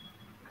up,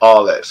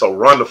 all that. So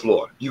run the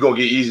floor. You're going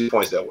to get easy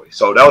points that way.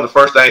 So that was the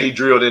first thing he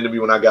drilled into me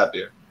when I got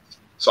there.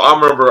 So I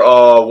remember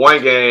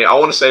one game, I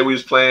want to say we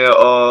was playing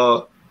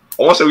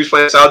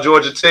South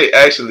Georgia Tech,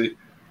 actually.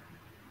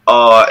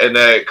 In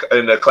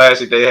the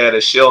classic they had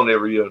at Sheldon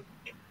every year,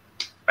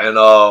 and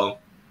I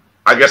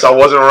guess I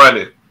wasn't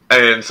running,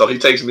 and so he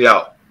takes me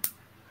out,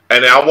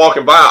 and then I'm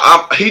walking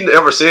by. He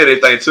never said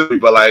anything to me,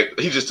 but like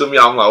he just took me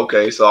out. I'm like,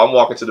 okay, so I'm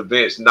walking to the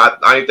bench.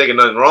 I ain't thinking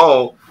nothing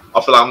wrong.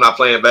 I feel like I'm not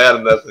playing bad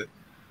or nothing.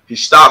 He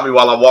stopped me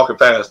while I'm walking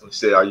past him. He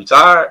said, "Are you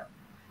tired?"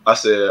 I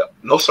said,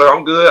 "No, sir,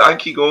 I'm good. I can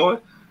keep going."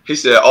 He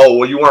said, "Oh,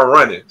 well, you weren't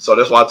running, so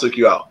that's why I took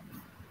you out."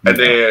 And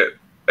then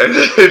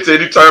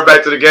he turned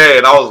back to the game,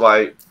 and I was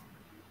like,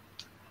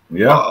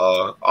 "Yeah,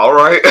 all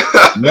right."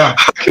 Yeah,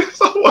 I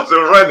guess I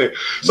wasn't running,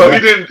 so he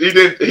didn't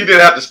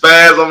have to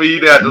spaz on me. He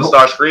didn't have to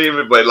start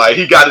screaming, but like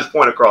he got his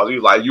point across. He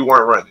was like, "You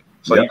weren't running,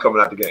 so you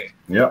coming out the game."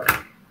 Yep,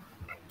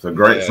 it's a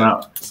great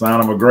sign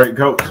of a great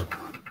coach.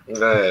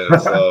 Man,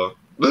 so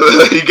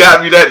he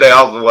got me that day.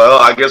 I was like, well,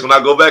 I guess when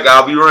I go back,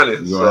 I'll be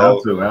running. You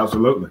have to,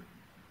 absolutely.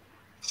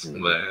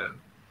 Man.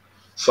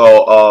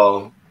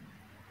 So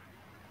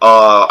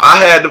I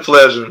had the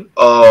pleasure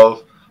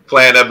of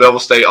playing at Bevel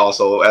State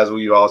also, as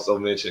we also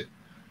mentioned.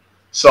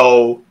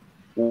 So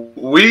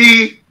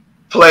we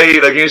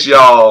played against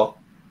y'all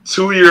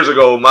 2 years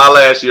ago, my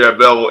last year at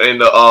Bevel, in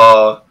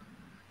the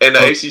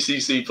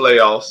ACCC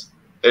playoffs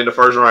in the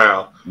first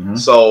round. Mm-hmm.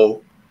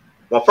 So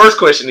my first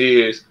question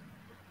is,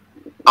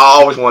 I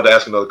always wanted to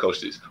ask another coach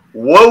this.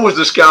 What was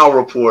the scouting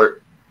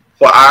report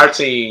for our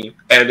team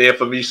and then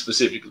for me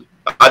specifically?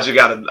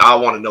 I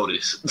want to know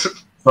this.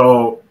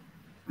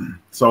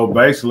 So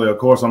basically, of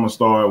course, I'm gonna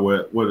start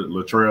with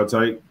Latrell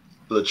Tate.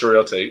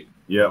 Latrell Tate.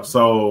 Yeah.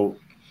 So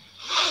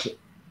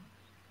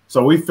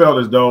we felt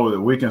as though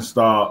that we can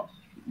stop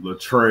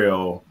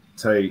Latrell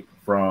Tate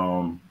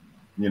from,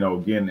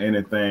 getting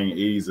anything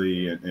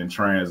easy in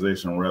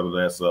transition, whether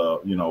that's a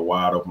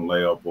wide open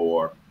layup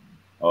or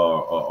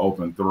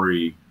open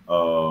three.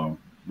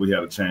 We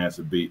had a chance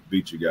to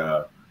beat you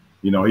guys.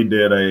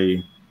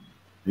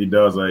 He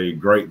does a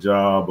great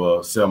job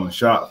of selling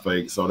shot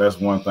fake. So that's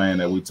one thing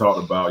that we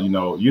talked about. Him.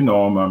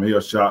 He'll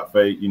shot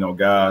fake.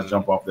 Guys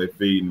jump off their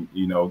feet, and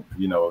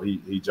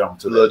he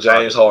jumped to little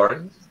James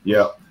Harden.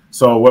 Yeah.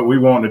 So what we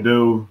want to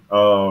do,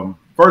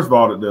 first of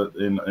all,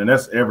 and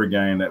that's every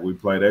game that we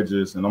play.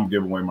 And I'm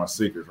giving away my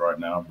secrets right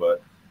now.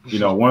 But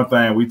one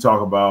thing we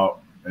talk about,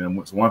 and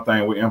it's one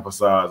thing we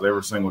emphasize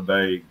every single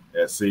day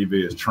at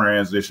CV is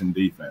transition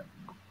defense.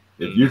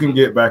 If you can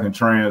get back in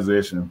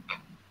transition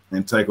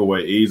and take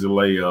away easy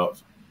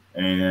layups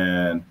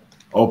and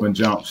open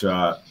jump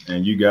shot,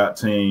 and you got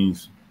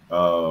teams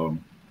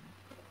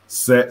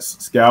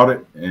sets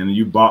scouted, and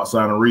you box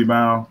out and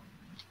rebound,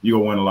 you're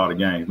going to win a lot of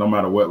games, no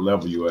matter what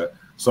level you at.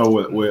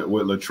 So with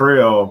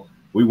Latrell,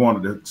 we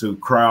wanted to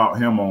crowd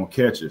him on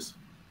catches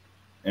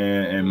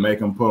and make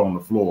him put on the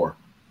floor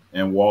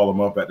and wall him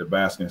up at the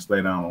basket and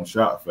stay down on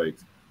shot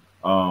fakes.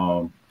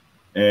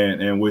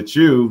 And with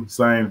you,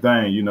 same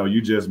thing.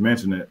 You just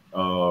mentioned it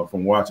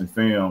from watching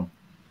film.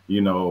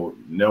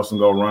 Nelson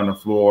go run the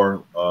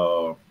floor.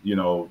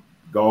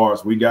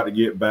 Guards, we got to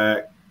get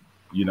back.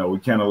 We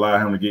can't allow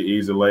him to get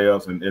easy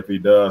layups. And if he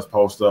does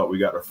post up, we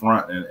got the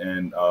front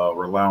and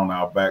rely on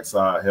our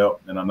backside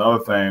help. And another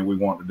thing we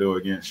want to do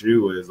against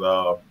you is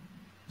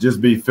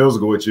just be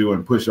physical with you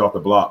and push off the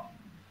block.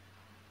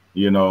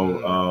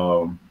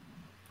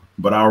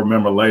 But I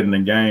remember late in the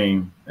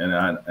game, and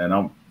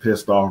I'm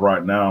pissed off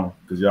right now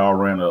because y'all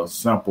ran a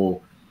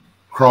simple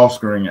cross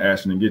screen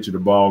action and get you the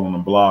ball on the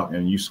block,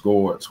 and you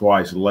scored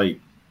twice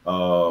late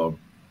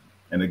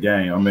in the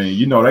game. I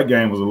mean, that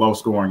game was a low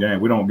scoring game.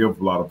 We don't give up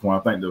a lot of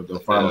points. I think the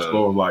final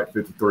score was like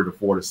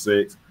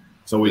 53-46.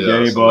 So we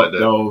gave up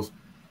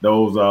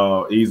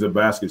those easy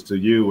baskets to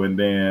you, and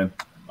then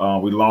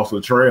we lost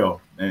Latrell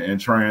in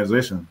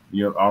transition.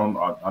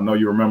 I know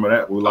you remember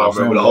that. We lost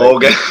him the whole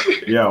game.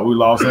 Yeah, we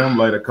lost him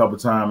late a couple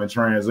times in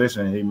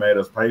transition. He made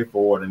us pay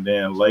for it, and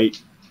then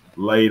late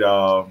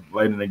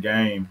in the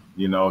game,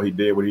 he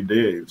did what he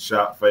did.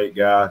 Shot fake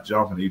guy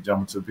jumping. He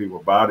jumped to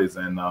people's bodies,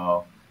 and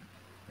y'all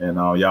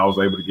was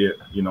able to get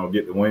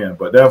the win.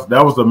 But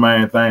that was the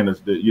main thing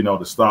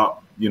to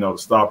stop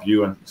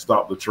you and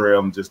stop the trail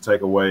and just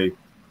take away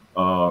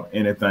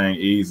anything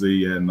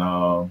easy and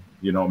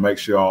make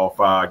sure all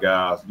five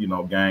guys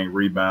gain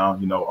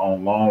rebound.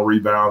 On long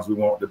rebounds we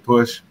want to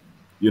push,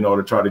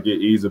 to try to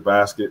get easy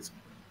baskets.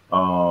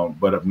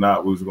 But if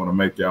not, we was going to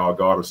make y'all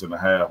guard us in the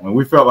half. And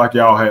we felt like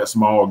y'all had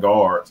small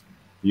guards,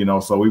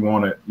 so we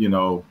wanted,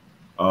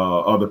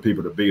 other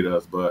people to beat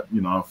us. But,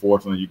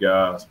 unfortunately, you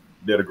guys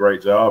did a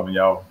great job and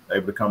y'all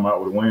able to come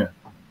out with a win.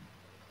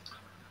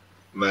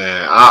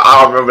 Man,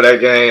 I remember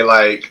that game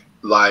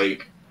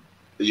like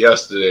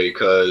yesterday,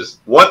 because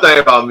one thing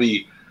about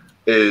me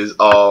is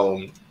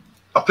a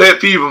pet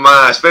peeve of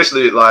mine,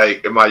 especially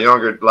like in my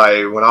younger,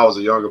 like when I was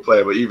a younger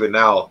player, but even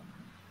now,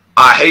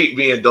 I hate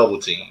being double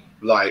teamed.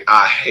 Like,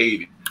 I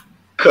hate it.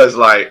 Because,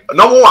 like,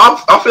 number one,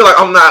 I feel like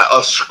I'm not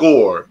a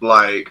scorer.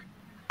 Like,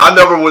 I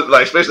never was,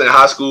 like, especially in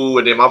high school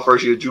and then my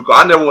first year at JUCO,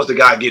 I never was the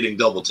guy getting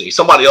double teamed.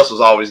 Somebody else was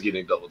always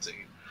getting double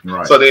teamed.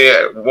 Right. So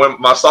then when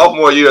my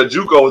sophomore year at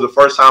JUCO was the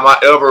first time I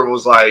ever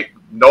was, like,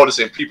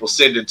 noticing people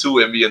sending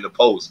two at me in the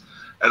post.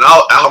 And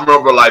I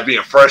remember, like,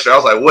 being frustrated. I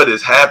was like, what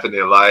is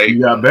happening? Like, you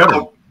got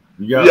better.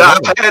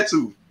 I had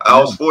to. I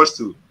was forced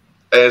to.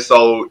 And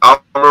so I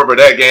remember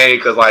that game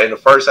because, like, in the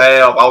first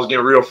half, I was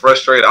getting real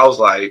frustrated. I was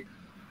like,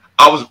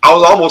 I was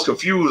almost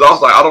confused. I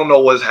was like, I don't know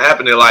what's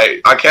happening.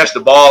 Like, I catch the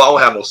ball, I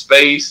don't have no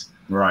space.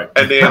 Right.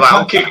 And then,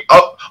 like,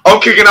 I'm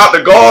kicking out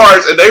the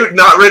guards, and they're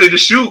not ready to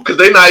shoot because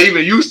they're not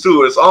even used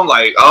to it. So I'm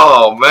like,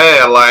 oh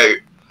man,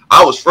 like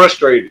I was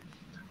frustrated.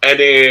 And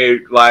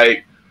then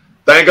like,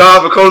 thank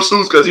God for Coach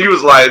Seuss because he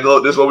was like,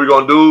 look, this is what we're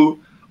gonna do.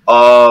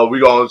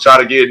 We're gonna try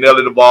to get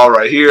Nelly the ball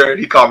right here.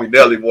 He called me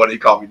Nelly more than he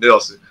called me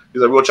Nelson.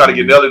 He's like, we're gonna try to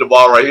get Nelly the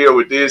ball right here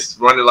with this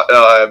running.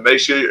 Make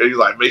sure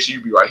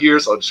you be right here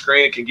so the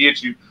screen can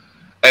get you.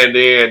 And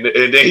then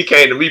he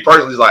came to me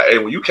personally. He's like, hey,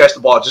 when you catch the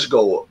ball, just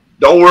go up.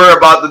 Don't worry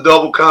about the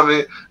double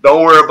coming.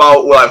 Don't worry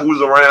about like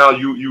who's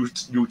around. You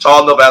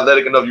tall enough,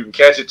 athletic enough. You can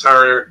catch it,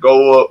 turn,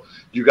 go up.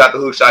 You got the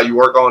hook shot. You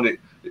work on it.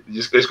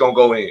 It's gonna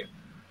go in.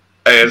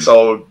 And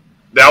so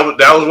that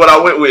was what I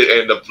went with.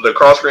 And the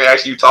cross screen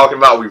actually you talking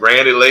about, we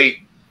ran it late.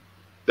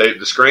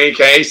 The screen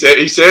came. He said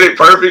it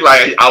perfect.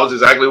 Like I was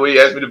exactly where he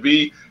asked me to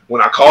be.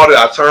 When I called it,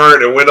 I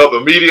turned and went up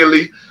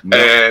immediately. Mm-hmm.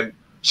 And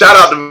shout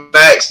out to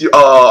Max.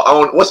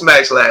 What's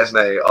Max's last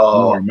name?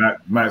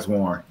 Max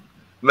Warren.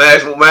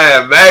 Max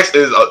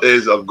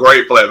is a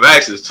great player.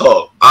 Max is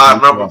tough. I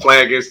remember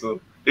playing against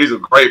him. He's a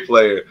great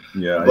player.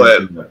 Yeah,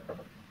 but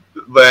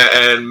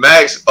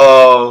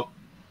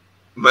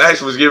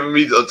Max was giving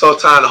me a tough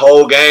time the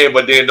whole game.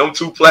 But then them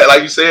two plays,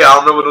 like you said, I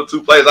remember them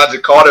two plays. I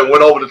just caught it,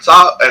 went over the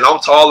top, and I'm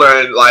taller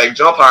and like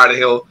jump higher than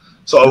him.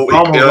 So it's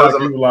almost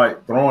like you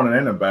like throwing it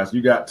in the basket.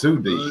 You got too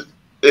deep.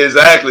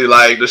 Exactly,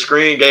 like the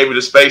screen gave me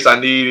the space I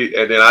needed,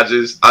 and then I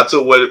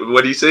took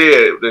what he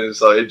said, and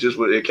so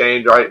it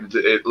came right,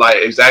 like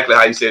exactly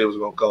how he said it was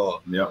gonna come.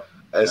 Yep.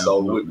 And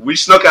so we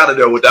snuck out of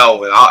there with that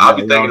one. I'll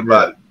be thinking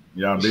about it.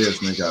 Y'all did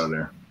sneak out of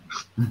there,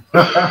 man. And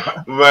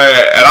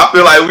I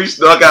feel like we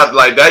snuck out.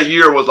 Like that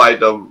year was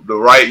like the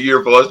right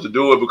year for us to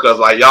do it because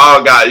like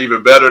y'all got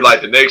even better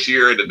like the next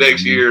year and the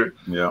next year.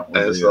 Yeah.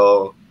 And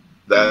so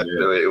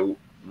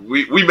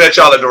we met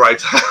y'all at the right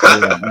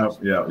time.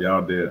 Yeah,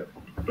 y'all did.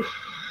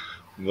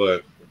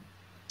 But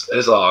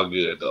it's all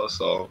good though.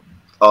 So,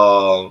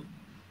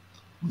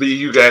 B,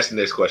 you guys the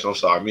next question. I'm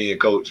sorry, me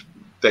and Coach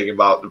thinking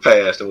about the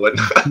past and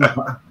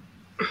whatnot.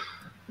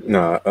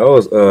 No,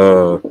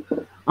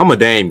 I'm a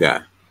Dame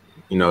guy.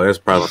 You know, that's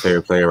probably my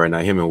favorite player right now,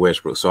 him and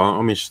Westbrook. So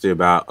I'm interested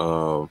about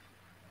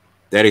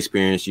that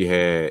experience you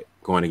had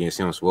going against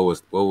him. So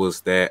what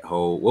was that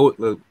whole?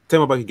 Tell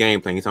me about your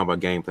game plan. You're talking about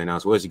game plan now.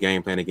 So what was your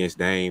game plan against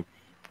Dame,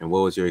 and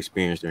what was your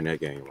experience during that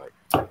game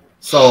like?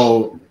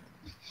 So.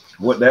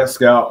 With that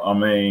scout, I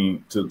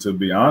mean, to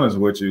be honest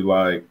with you,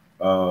 like,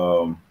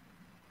 so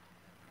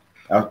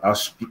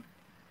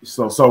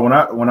when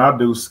I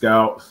do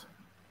scouts,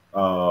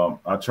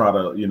 I try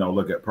to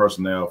look at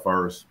personnel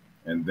first,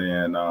 and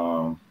then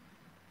I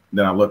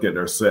look at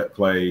their set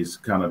plays,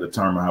 kind of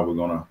determine how we're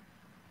gonna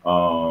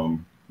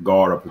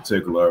guard a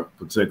particular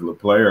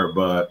player.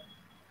 But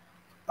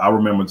I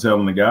remember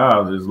telling the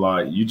guys, it's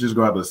like you just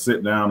gonna have to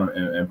sit down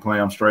and play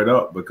him straight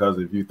up because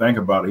if you think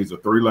about it, he's a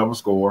 3-level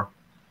scorer.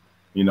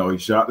 You know, he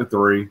shot the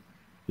 3,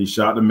 he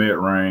shot the mid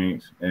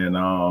range, and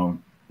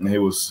he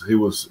was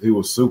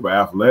super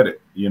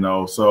athletic. You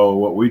know, so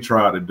what we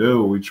tried to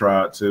do, we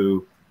tried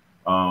to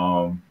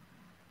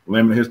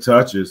limit his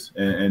touches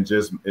and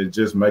just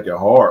make it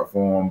hard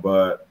for him.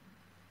 But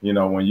you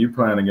know, when you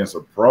playing against a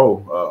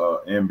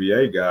pro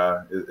NBA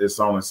guy, it's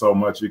only so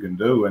much you can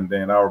do. And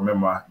then I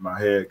remember my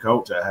head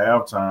coach at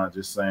halftime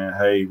just saying,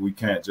 "Hey, we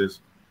can't just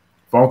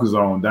focus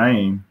on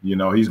Dame. You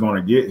know, he's going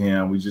to get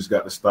him. We just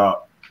got to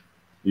stop."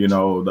 You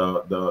know,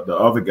 the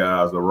other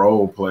guys, the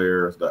role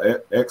players,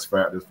 the X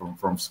factors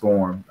from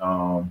scoring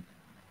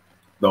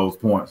those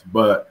points.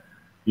 But,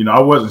 you know,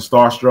 I wasn't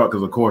starstruck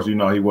because, of course, you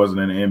know, he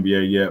wasn't in the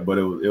NBA yet. But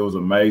it was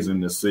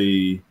amazing to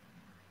see,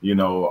 you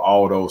know,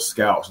 all those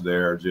scouts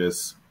there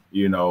just,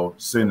 you know,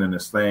 sitting in the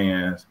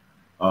stands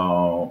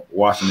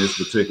watching this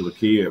particular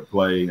kid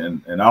play.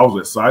 And I was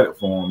excited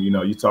for him. You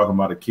know, you're talking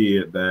about a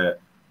kid that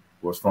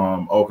was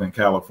from Oakland,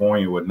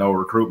 California with no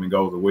recruitment,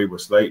 goes to Weber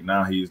State.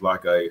 Now he's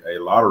like a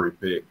lottery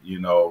pick,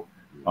 you know,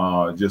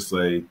 just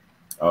a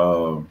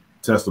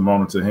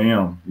testimony to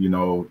him, you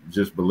know,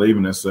 just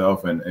believing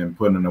himself and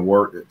putting in the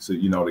work to,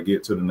 you know, to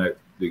get to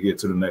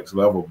the next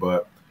level.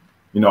 But,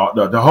 you know,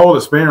 the whole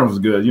experience was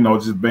good, you know,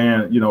 just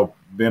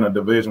being a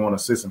Division I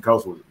assistant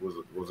coach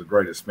was a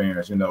great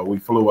experience. You know, we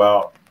flew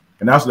out,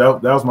 and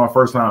that was my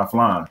first time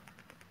flying.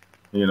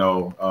 You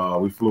know,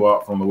 we flew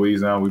out from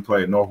Louisiana. We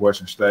played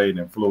Northwestern State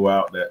and flew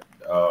out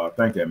I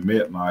think at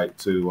midnight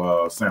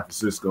to San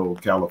Francisco,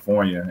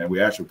 California, and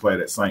we actually played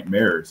at St.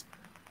 Mary's.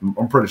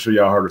 I'm pretty sure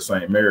y'all heard of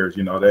St. Mary's.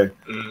 You know, they're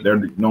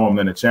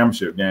normally in the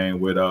championship game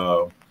with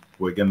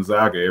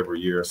Gonzaga every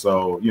year.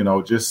 So, you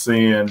know, just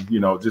seeing, you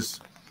know,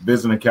 just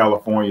visiting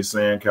California,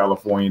 seeing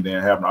California,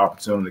 then having the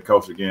opportunity to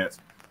coach against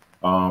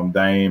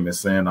Dame and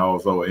seeing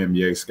also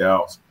NBA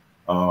scouts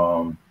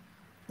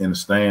in the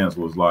stands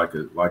was like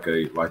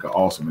an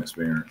awesome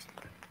experience.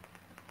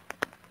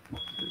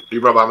 You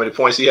remember how many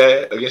points he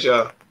had against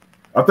y'all?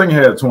 I think he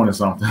had 20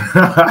 something.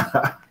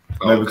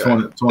 Maybe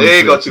 20. They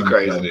ain't go too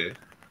crazy then.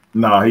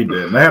 No, he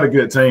didn't. They had a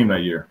good team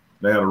that year.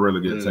 They had a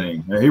really good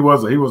team, and he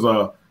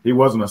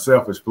wasn't a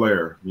selfish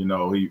player. You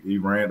know, he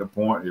ran the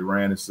point, he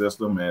ran his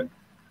system, and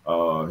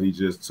he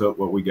just took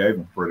what we gave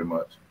him pretty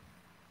much.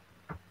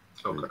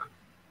 Okay.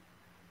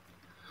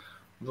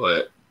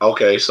 But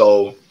okay,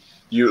 so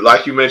you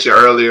like you mentioned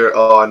earlier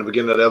in the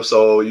beginning of the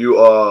episode, you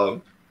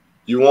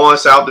won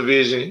South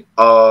Division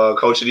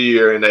Coach of the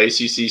Year in the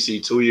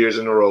ACCC 2 years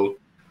in a row,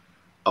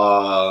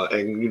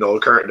 and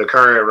the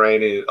current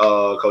reigning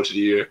Coach of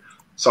the Year.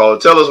 So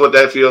tell us what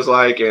that feels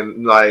like,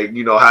 and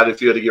how did it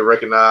feel to get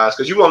recognized?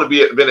 Because you've only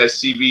been at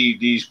CV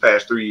these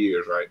past 3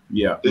 years, right?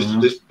 Yeah.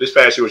 This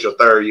past year was your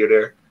third year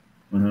there.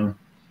 Mm-hmm.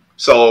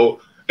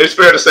 So it's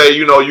fair to say,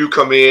 you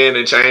come in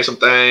and change some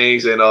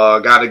things and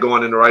got it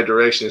going in the right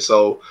direction.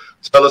 So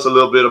tell us a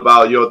little bit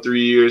about your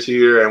 3 years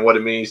here and what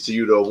it means to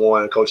you to have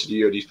won Coach of the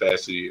Year these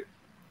past 2 years.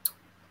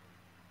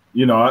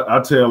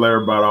 I tell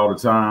everybody all the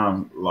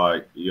time,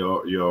 like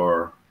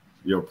your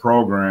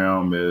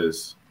program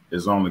is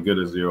only good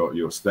as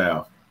your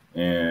staff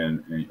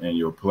and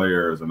your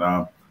players. And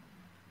I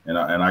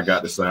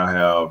got to say I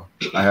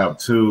have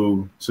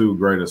two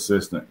great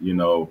assistants,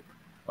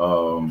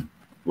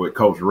 with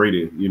Coach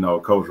Reedy.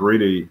 Coach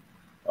Reedy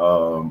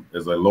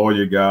is a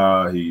lawyer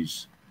guy.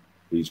 He's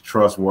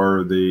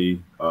trustworthy.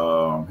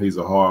 He's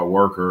a hard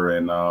worker,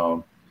 and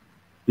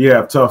he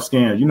have tough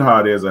skin. You know how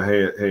it is a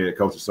head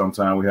coach.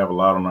 Sometimes we have a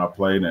lot on our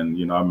plate,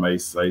 and I may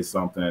say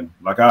something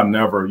like I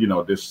never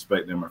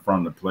disrespect them in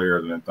front of the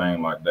players and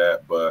anything like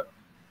that. But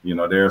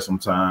there are some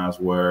times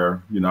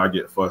where I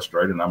get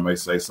frustrated and I may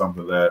say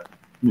something that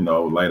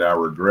later I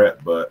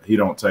regret. But he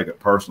don't take it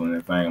personally,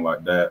 anything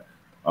like that.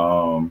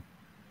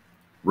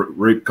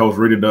 Coach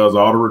Reedy does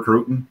all the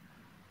recruiting,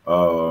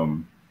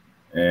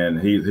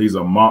 and he's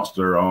a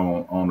monster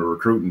on the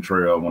recruiting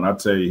trail. When I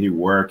tell you he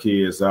wear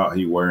kids out,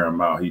 he wear them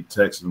out. He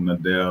texts them to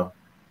death,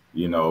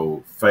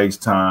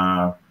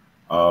 FaceTime.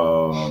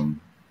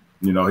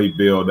 He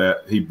build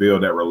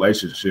that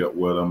relationship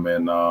with them,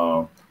 and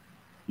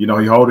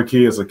he hold the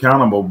kids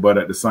accountable, but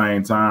at the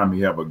same time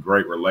he have a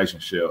great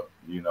relationship,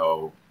 with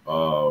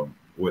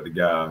the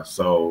guys.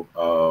 So.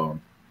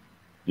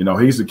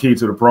 He's the key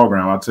to the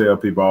program. I tell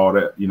people all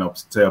that,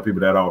 tell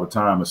people that all the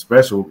time,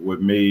 especially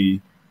with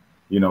me,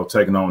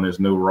 taking on this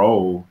new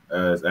role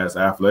as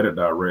athletic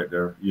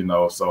director,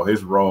 so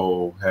his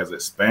role has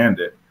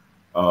expanded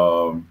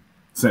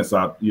since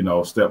I,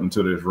 stepped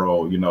into this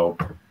role.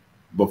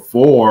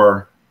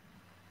 Before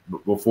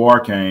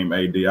I came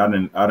AD, I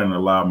didn't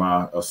allow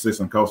my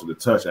assistant coach to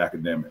touch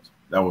academics.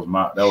 That was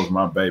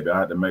my baby. I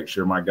had to make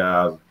sure my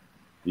guys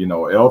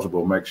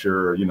eligible, make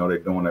sure, they're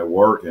doing their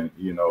work and,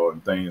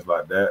 and things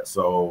like that.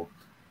 So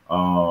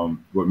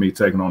with me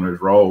taking on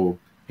this role,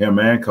 him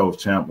and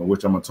Coach Champlin,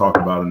 which I'm going to talk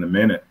about in a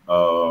minute,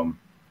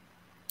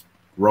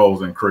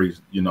 roles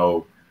increased,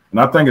 and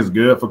I think it's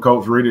good for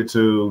Coach Reedy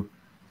to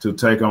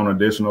take on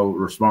additional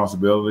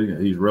responsibility.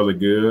 He's really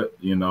good.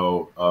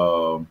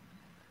 I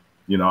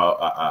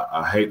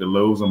hate to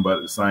lose him, but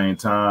at the same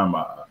time,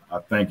 I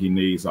think he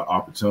needs an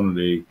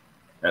opportunity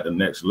at the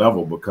next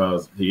level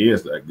because he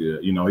is that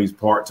good. He's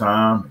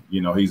part-time,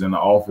 he's in the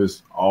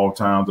office all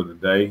times of the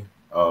day.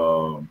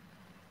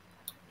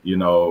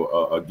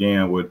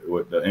 Again,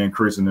 with the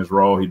increase in his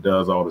role, he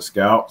does all the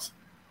scouts.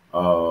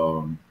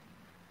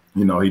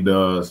 He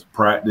does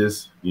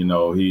practice.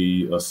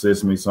 He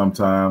assists me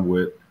sometimes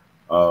with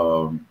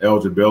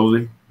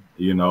eligibility,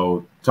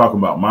 talking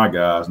about my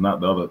guys, not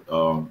the other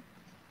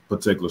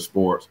particular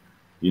sports.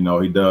 He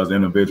does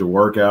individual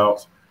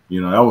workouts.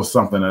 That was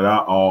something that I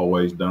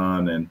always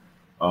done.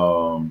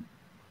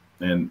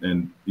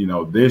 And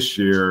this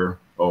year,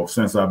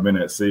 since I've been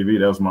at CV,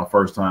 that was my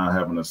first time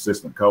having an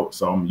assistant coach.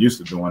 So I'm used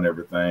to doing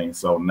everything.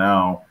 So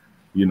now,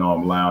 I'm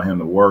allowing him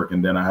to work.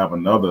 And then I have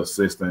another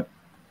assistant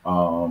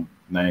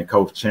named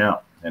Coach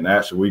Champ. And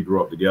actually we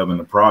grew up together in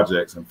the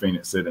projects in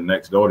Phoenix City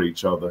next door to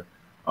each other.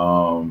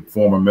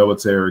 Former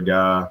military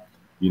guy,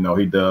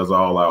 he does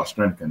all our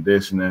strength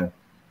conditioning.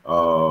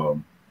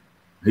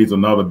 He's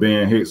another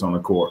Ben Hicks on the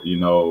court. He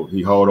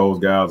hold those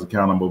guys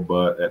accountable,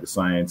 but at the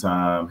same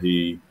time,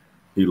 he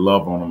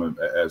loved on them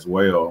as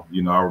well.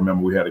 I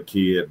remember we had a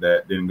kid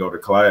that didn't go to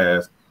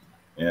class,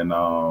 and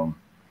I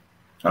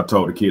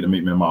told the kid to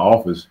meet me in my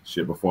office.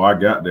 Before I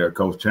got there,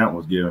 Coach Champ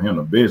was giving him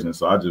the business,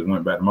 so I just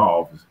went back to my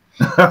office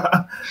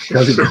because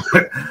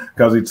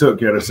he took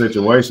care of the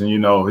situation. He's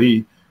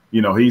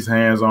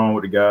hands-on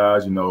with the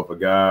guys. If a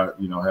guy,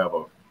 have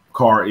a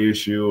car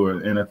issue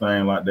or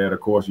anything like that, of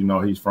course,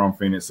 he's from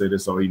Phoenix City,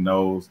 so he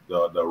knows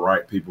the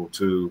right people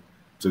to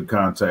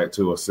contact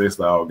to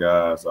assist our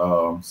guys.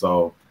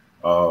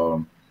 Like I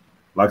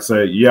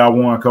said, I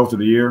won Coach of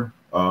the Year,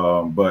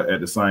 but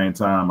at the same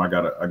time, I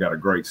got a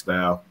great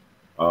staff,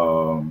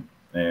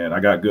 and I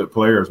got good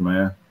players,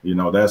 man.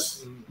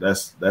 That's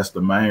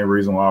the main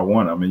reason why I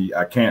won. I mean,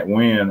 I can't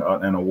win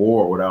an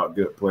award without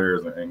good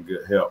players and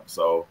good help.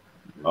 So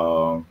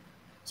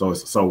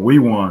we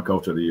won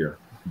Coach of the Year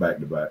back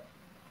to back.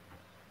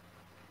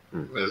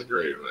 That's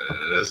great,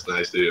 man. That's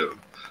nice to hear.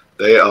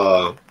 They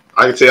I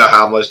can tell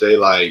how much they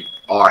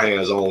are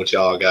hands on with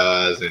y'all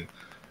guys and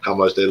how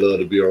much they love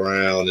to be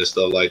around and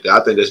stuff like that.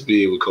 I think that's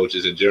big with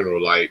coaches in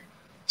general,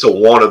 to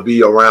want to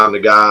be around the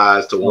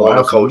guys, to want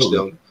to coach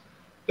them.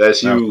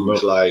 That's huge.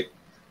 Absolutely.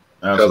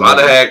 Because I'd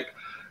have had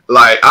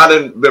like I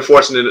done been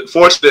fortunate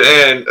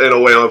and in a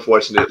way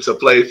unfortunate to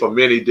play for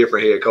many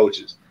different head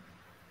coaches,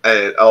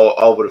 and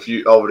over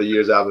the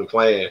years I've been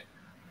playing,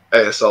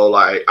 and so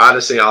like I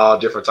done seen all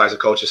different types of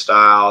coaching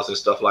styles and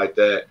stuff like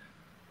that,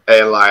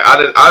 and like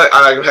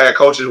I had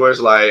coaches where it's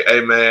like, hey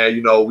man,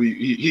 you know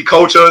he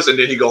coach us and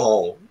then he go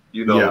home,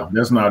 you know. Yeah,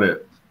 that's not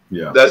it.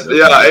 Yeah,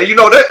 and you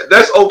know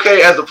that's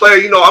okay as a player.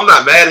 You know, I'm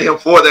not mad at him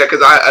for that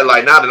because I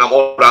like now that I'm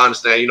older, I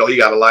understand. You know, he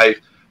got a life.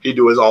 He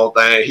do his own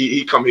thing.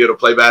 He come here to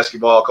play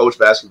basketball, coach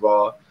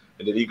basketball,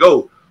 and then he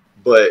go.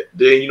 But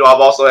then, you know, I've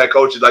also had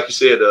coaches, like you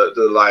said,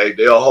 like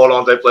they'll hold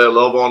on to their player,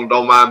 love on them,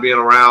 don't mind being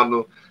around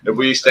them. If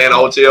we stay in a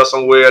hotel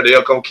somewhere,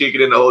 they'll come kick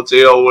it in the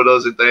hotel with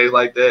us and things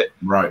like that.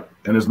 Right.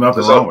 And there's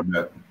nothing wrong with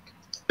that.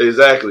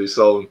 Exactly.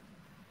 So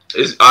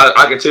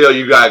I can tell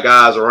you got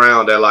guys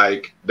around that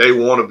like they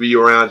want to be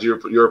around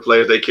your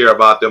players. They care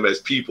about them as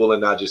people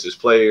and not just as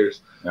players.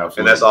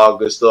 Absolutely. And that's all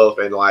good stuff.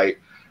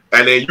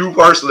 And then you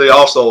personally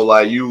also,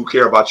 like, you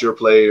care about your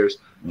players.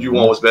 You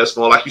want what's best for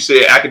them. Like you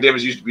said,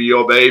 academics used to be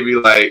your baby.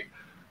 Like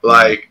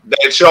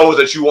that shows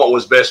that you want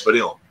what's best for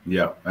them.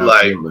 Yeah,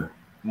 absolutely. Like,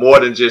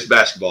 more than just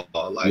basketball.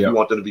 Like, you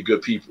want them to be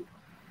good people.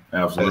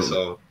 Absolutely. And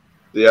so,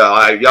 yeah,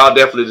 like, y'all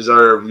definitely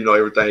deserve, you know,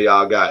 everything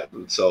y'all got.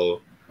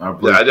 So,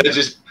 yeah,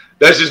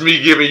 that's just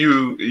me giving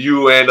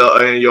you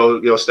and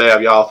your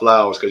staff y'all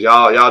flowers because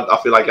y'all I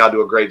feel like y'all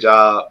do a great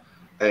job.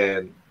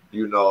 And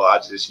you know, I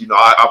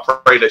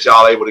pray that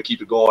y'all are able to keep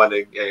it going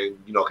and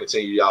you know,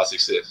 continue y'all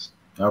success.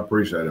 I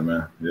appreciate it,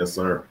 man. Yes,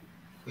 sir.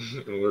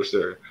 For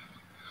sure.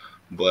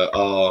 But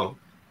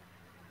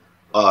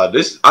I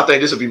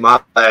think this will be my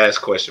last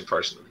question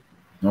personally.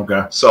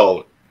 Okay.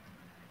 So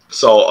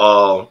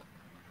Coach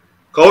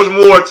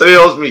Moore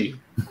tells me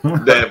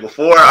that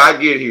before I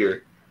get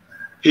here,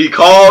 he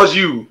calls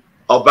you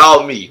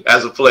about me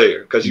as a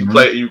player because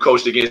you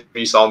coached against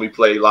me, saw me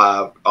play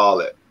live, all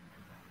that.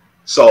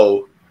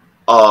 So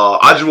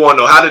I just want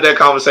to know, how did that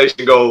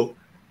conversation go,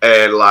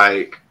 and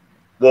like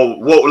what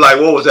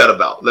was that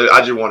about? Like,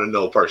 I just want to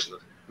know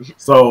personally.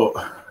 So,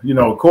 you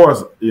know, of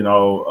course, you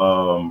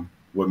know,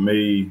 with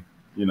me,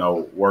 you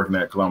know, working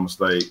at Columbus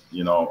State,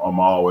 you know, I'm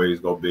always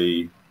gonna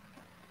be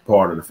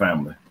part of the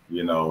family,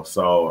 you know.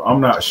 So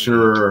I'm not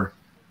sure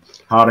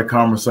how the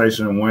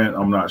conversation went.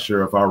 I'm not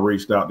sure if I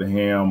reached out to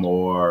him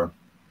or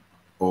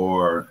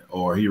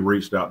he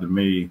reached out to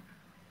me,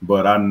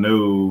 but I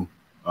knew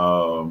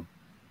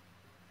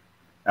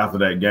after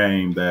that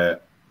game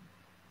that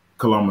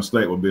Columbus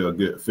State would be a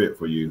good fit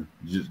for you,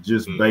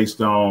 just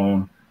based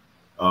on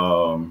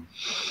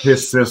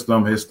his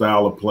system, his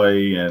style of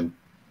play, and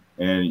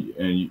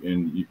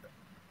I'm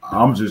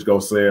just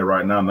gonna say it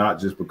right now, not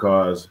just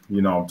because,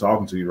 you know, I'm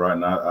talking to you right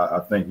now.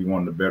 I think you're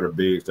one of the better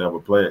bigs to ever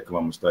play at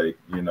Columbus State,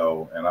 you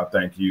know, and I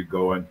think you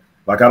going,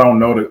 like, I don't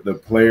know the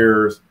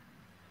players,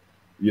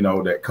 you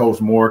know, that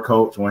Coach Moore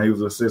coached when he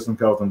was assistant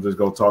coach. I'm just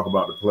gonna talk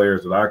about the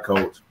players that I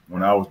coached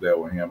when I was there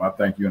with him. I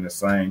think you're in the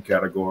same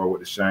category with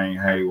the Shane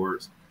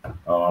Haywards.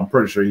 I'm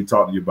pretty sure he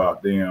talked to you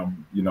about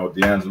them, you know,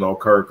 D'Angelo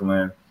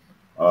Kirkland,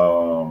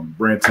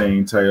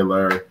 Brentine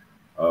Taylor,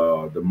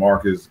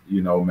 DeMarcus,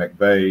 you know,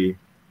 McVay.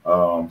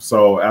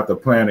 So after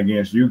playing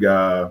against you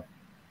guys,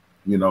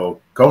 you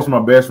know, Coach my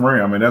best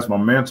friend. I mean, that's my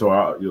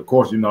mentor. Of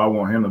course, you know, I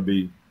want him to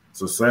be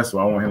successful.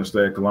 I want him to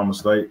stay at Columbus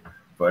State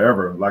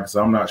forever. Like I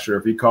said, I'm not sure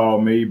if he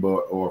called me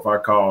or if I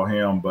call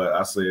him, but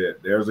I said,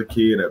 there's a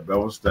kid at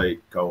Bevel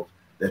State, Coach,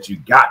 that you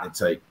got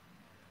to take.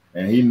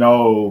 And he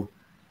knows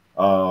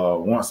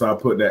once I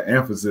put that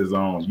emphasis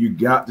on, you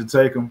got to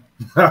take him.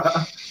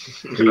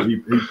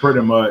 he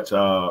pretty much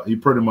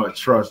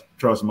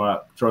trust my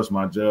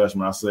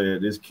judgment. I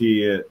said, this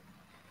kid,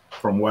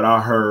 from what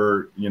I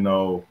heard, you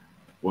know,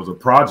 was a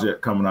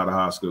project coming out of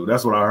high school.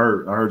 That's what I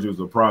heard. I heard you was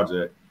a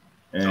project.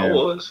 And I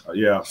was.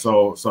 Yeah.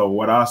 So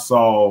what I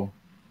saw,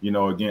 you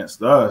know,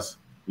 against us,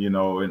 you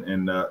know,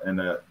 in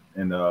the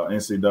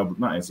NCAA,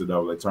 not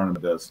NCAA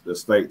tournament, the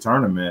state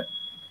tournament,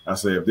 I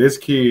said, if this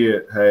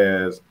kid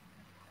has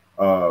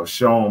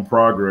shown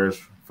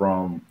progress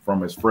from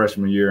his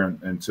freshman year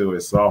until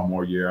his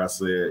sophomore year, I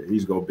said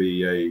he's going to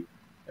be a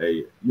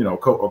you know,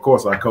 of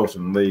course I coach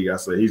in the league. I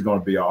said he's going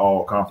to be an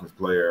all-conference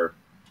player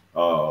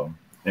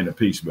in the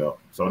Peach Belt.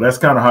 So that's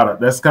kind of how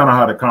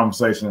the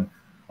conversation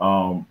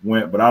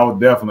went. But I was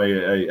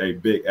definitely a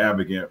big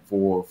advocate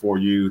for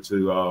you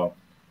to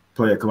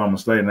play at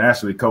Columbus State. And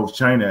actually, Coach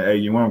Chaney at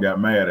AUM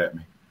got mad at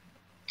me.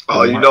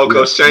 Oh, you know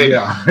Coach Chaney?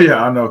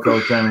 Yeah, I know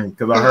Coach Chaney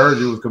because I heard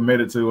you was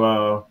committed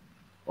to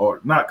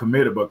or not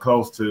committed, but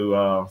close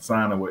to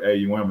signing with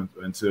AUM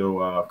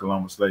until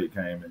Columbus State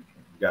came and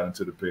got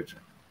into the picture.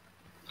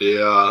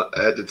 Yeah,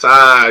 at the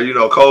time, you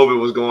know, COVID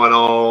was going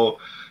on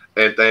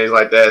and things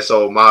like that,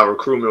 so my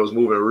recruitment was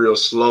moving real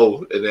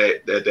slow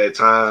at that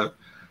time.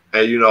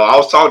 And, you know, I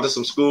was talking to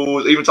some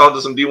schools, even talking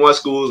to some D1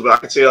 schools, but I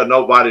could tell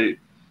nobody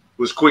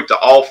was quick to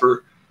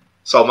offer.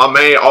 So my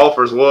main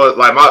offers was,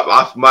 like, my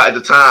at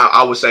the time,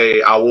 I would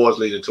say I was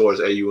leaning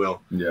towards AUM.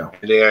 Yeah.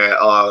 And then,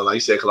 like you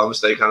said, Columbus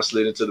State kind of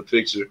slid into the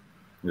picture.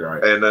 You're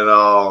right. And then,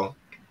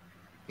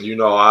 you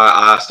know,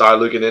 I started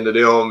looking into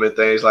them and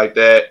things like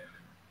that.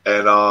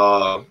 And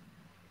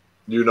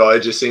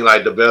it just seemed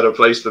like the better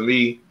place for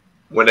me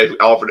when they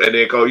offered, and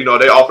then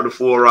they offered the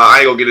full ride. I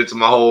ain't gonna get into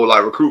my whole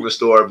like recruitment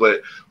story,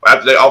 but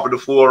after they offered the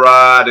full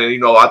ride,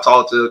 and I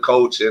talked to the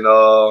coach and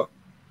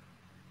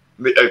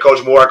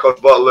Coach Moore,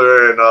 Coach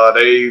Butler,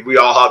 and we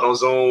all hopped on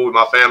Zoom with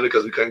my family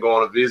because we couldn't go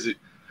on a visit.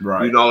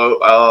 Right.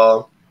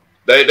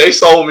 They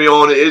sold me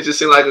on it. It just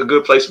seemed like a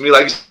good place for me.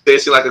 Like you said,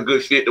 it seemed like a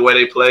good fit the way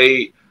they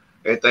played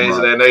and things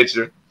of that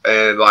nature.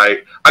 And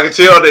like I could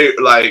tell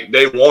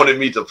they wanted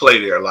me to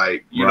play there.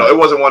 Like it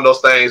wasn't one of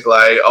those things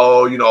like,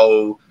 oh,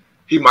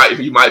 he might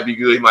be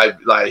good, he might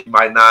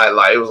not.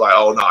 Like it was like,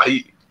 oh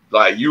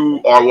no,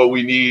 you are what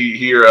we need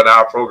here in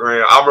our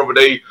program. I remember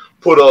they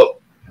put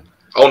up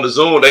on the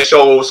Zoom, they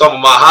showed some of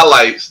my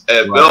highlights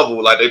at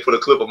Belleville. Like they put a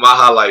clip of my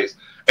highlights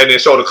and then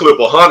showed a clip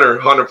of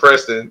Hunter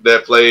Preston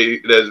that's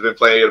been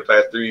playing here the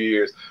past 3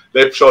 years.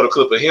 They showed a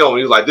clip of him.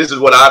 He was like, this is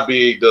what our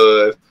big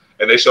does.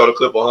 And they showed a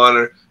clip of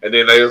Hunter. And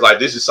then they was like,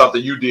 this is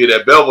something you did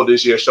at Belleville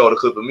this year, showed a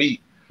clip of me.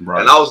 Right.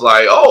 And I was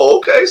like, oh,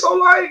 okay. So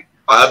like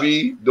I'll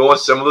be doing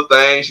similar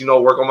things,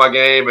 work on my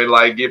game and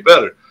like get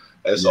better.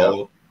 And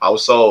so I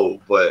was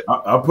sold. But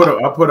I put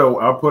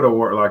a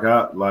word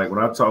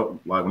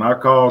when I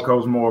call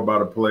Coach Moore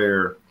about a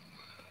player,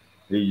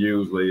 he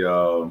usually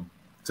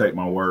take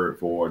my word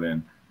for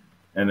it.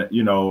 And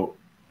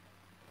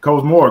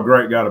Coach Moore, a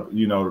great guy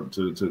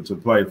to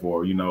play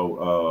for. He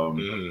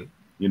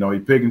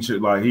pick and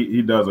choose, like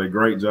he does a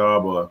great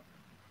job of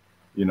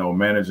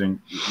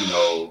managing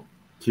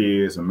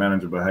kids and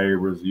managing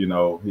behaviors.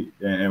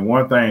 And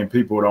one thing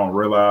people don't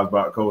realize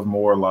about Coach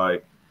Moore,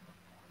 like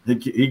he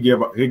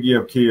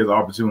give kids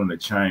opportunity to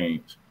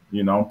change.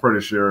 I'm pretty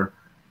sure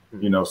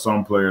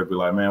some players be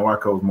like, man, why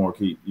Coach Moore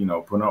keep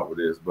putting up with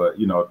this? But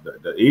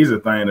the easy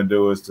thing to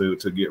do is to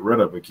get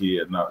rid of a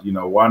kid. Now,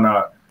 why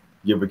not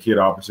give a kid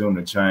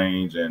opportunity to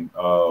change and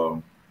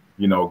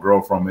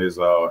grow from his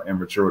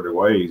immaturity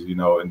ways,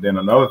 And then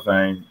another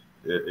thing,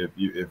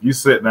 if you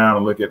sit down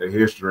and look at the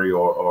history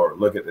or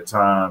look at the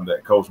time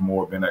that Coach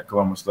Moore been at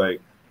Columbus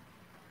State,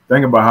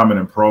 think about how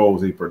many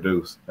pros he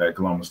produced at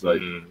Columbus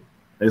State.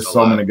 There's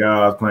so many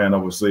guys playing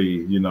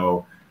overseas,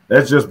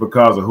 That's just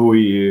because of who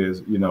he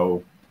is,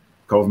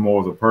 Coach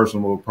Moore is a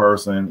personable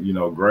person,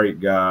 great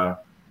guy.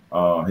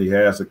 He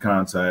has the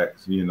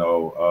contacts,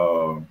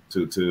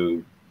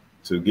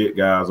 to get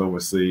guys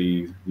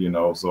overseas,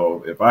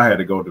 So if I had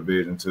to go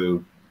Division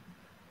II,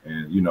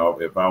 and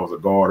if I was a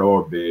guard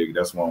or a big,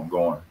 that's where I'm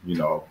going.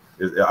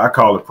 I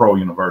call it pro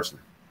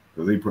university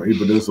because he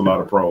produced a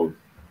lot of pros.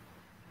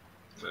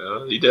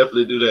 Yeah, he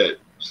definitely do that.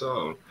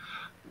 So,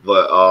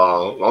 but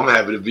I'm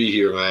happy to be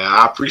here, man.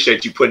 I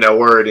appreciate you putting that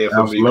word in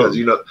for me because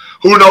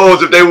who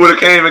knows if they would have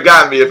came and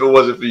got me if it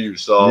wasn't for you.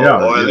 So,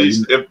 or at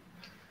least if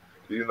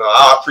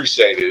I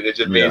appreciate it. It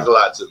just means a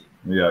lot to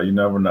me. Yeah, you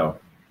never know.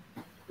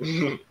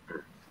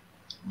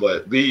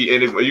 But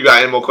you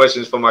got any more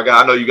questions for my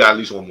guy? I know you got at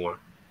least one more.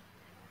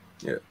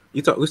 Yeah,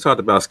 we talked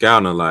about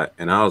scouting a lot,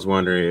 and I was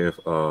wondering if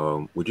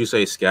would you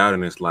say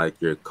scouting is like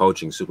your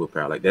coaching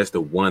superpower? Like that's the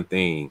one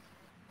thing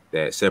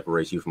that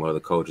separates you from other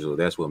coaches, or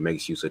that's what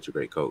makes you such a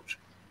great coach?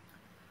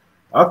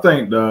 I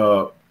think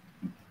the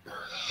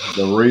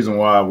reason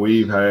why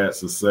we've had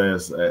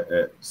success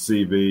at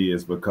CV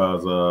is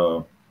because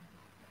of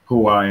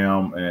who I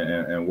am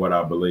and what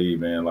I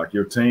believe in. Like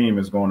your team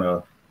is going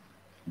to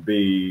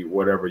be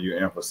whatever you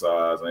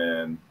emphasize,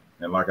 and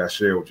like I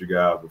shared with you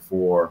guys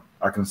before,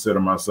 I consider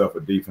myself a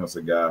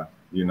defensive guy.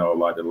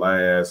 Like the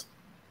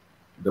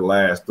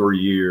last 3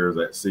 years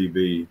at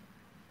CV,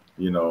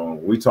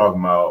 we talking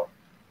about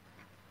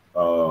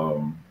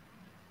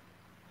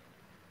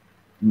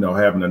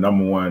having the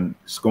number one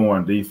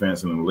scoring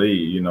defense in the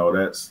league.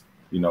 That's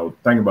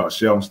think about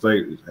Shelton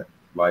State,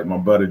 like my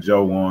buddy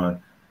Joe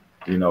won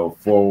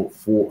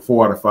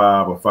 4 out of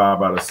 5 or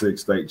 5 out of 6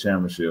 state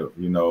championship.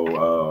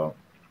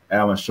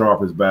 Alan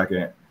Sharp is back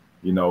at,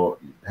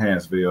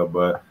 Hansville.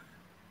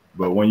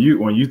 But when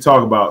you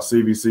talk about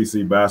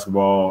CVCC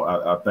basketball,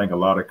 I think a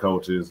lot of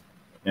coaches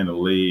in the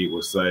league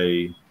would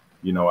say,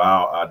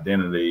 our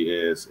identity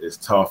is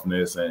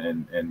toughness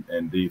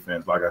and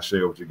defense. Like I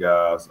shared with you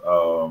guys,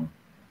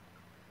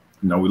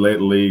 we led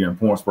the league in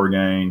points per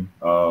game.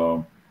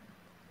 And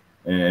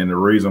the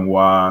reason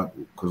why,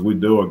 because we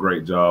do a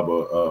great job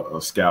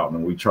of scouting,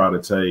 and we try to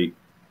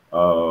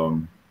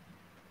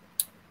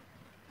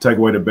take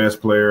away the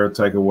best player,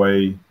 take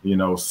away,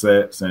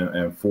 sets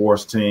and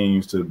force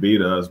teams to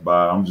beat us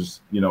by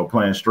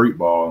playing street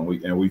ball.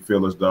 And we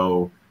feel as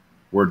though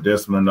we're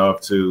disciplined enough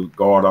to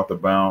guard off the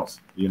bounce.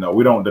 We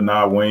don't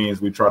deny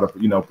wings. We try to,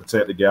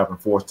 protect the gap and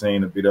force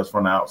team to beat us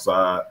from the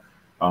outside.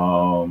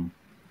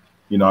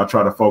 I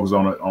try to focus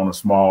on the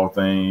small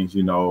things,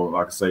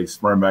 like I say,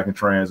 sprint back in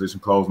transition,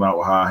 closing out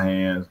with high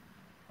hands,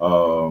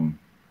 guarding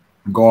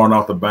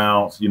off the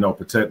bounce,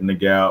 protecting the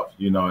gap,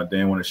 and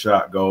then when the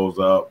shot goes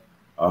up,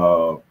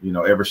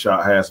 every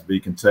shot has to be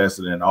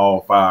contested and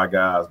all 5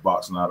 guys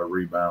boxing out a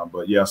rebound.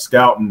 But yeah,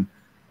 scouting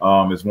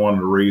is one of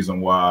the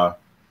reasons why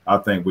I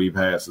think we've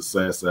had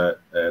success at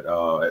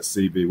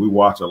CV. We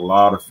watch a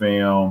lot of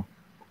film.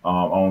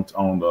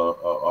 on the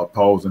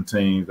opposing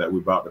teams that we're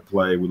about to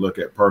play. We look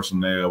at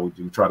personnel.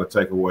 We try to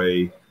take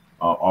away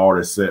all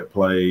the set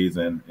plays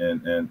and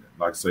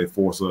like I say,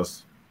 force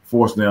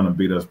them to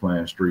beat us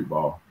playing street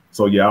ball.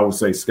 So yeah, I would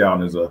say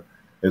scouting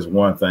is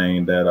one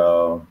thing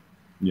that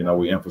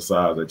we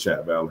emphasize at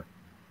Chat Valley.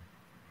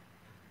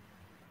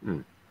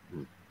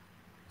 Mm-hmm.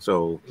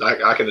 So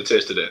I can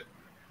attest to that.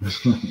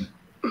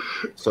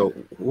 So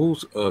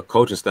whose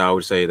coaching style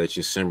would you say that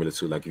you're similar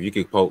to? Like if you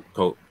could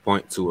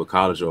point to a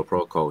college or a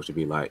pro coach to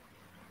be like,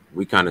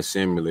 we kind of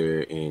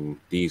similar in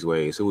these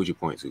ways, who would you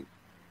point to?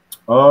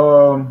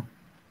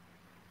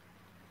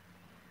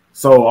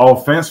 So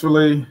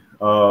offensively,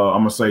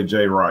 I'm gonna say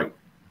Jay Wright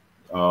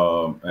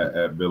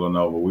at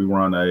Villanova. We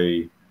run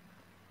a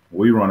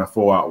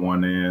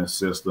 4-out-1-in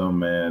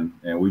system, and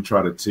we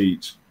try to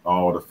teach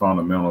all the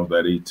fundamentals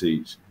that he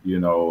teach.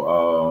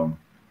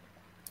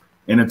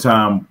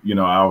 Anytime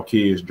our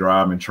kids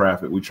drive in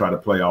traffic, we try to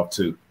play off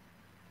two.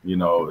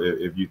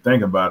 If you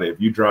think about it,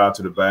 if you drive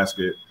to the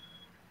basket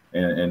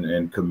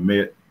and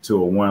commit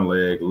to a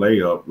one-leg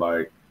layup,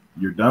 like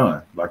you're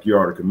done, like you're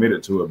already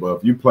committed to it. But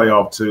if you play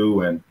off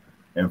two and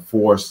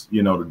force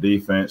the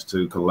defense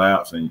to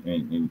collapse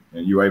and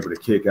you're able to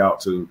kick out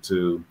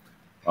to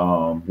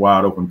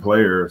wide open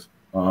players,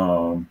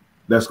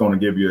 that's going to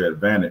give you an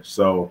advantage.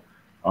 So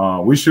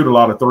we shoot a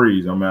lot of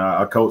threes. I mean,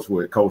 I coach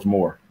with Coach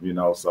Moore,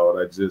 so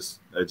that's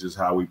just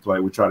how we play.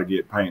 We try to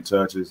get paint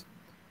touches.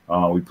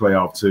 We play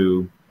off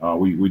two.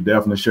 We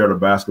definitely share the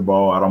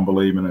basketball. I don't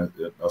believe in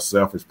a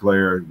selfish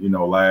player.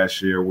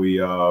 Last year we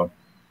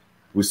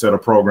set a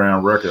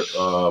program record.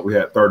 We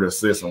had 30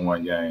 assists in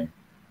one game.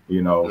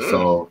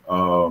 So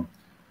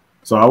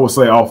I would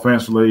say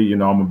offensively,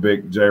 I'm a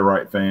big Jay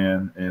Wright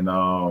fan,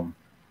 and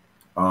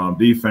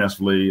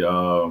defensively,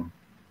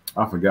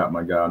 I forgot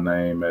my guy's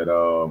name at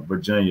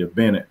Virginia,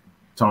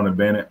 Tony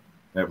Bennett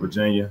at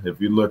Virginia. If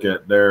you look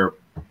at their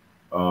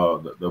I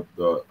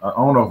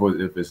don't know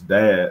if it's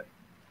dad.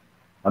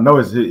 I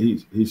know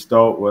he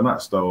stole, well,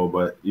 not stole,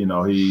 but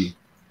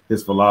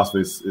his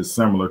philosophy is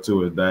similar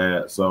to his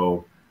dad.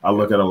 So I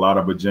look at a lot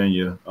of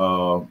Virginia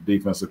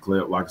defensive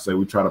clip. Like I say,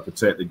 we try to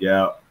protect the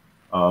gap.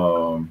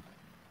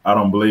 I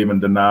don't believe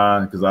in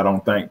denying because I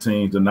don't think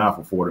teams deny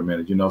for 40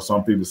 minutes.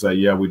 Some people say,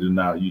 yeah, we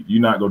deny.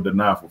 You're not going to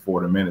deny for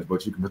 40 minutes,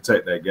 but you can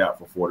protect that gap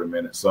for 40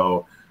 minutes.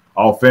 So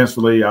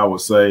offensively, I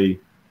would say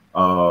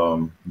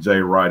Jay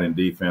Wright, and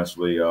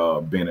defensively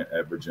Bennett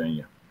at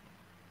Virginia.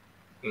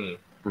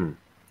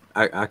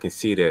 I can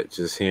see that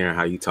just hearing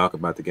how you talk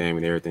about the game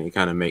and everything. It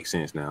kind of makes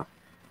sense now.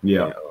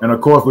 Yeah, and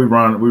of course we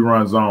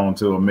run zone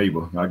to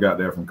Amoeba. I got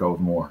that from Coach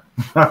Moore.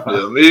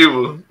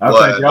 Amoeba. I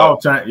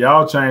think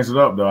y'all changed it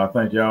up though. I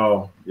think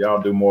y'all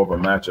do more of a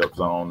matchup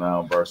zone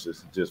now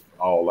versus just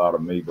all out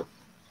Amoeba.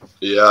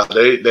 Yeah,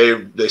 they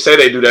say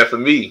they do that for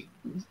me.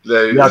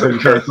 You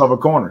can't cover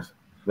corners.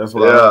 That's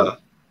what. Yeah.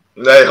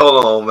 Hey,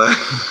 hold on, man.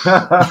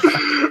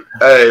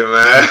 Hey,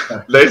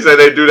 man. They say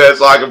they do that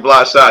so I can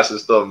block shots and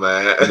stuff,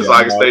 man. Yeah, so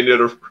I can stay near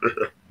the.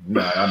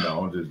 Nah, I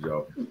know. I'm just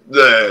joking.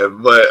 Yeah,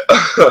 but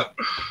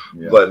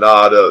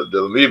nah,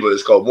 the Amoeba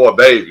is called more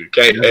baby. You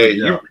can't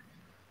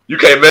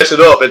mess it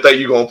up and think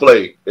you're gonna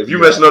play. If you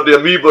messing up the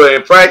Amoeba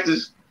in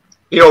practice,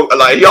 he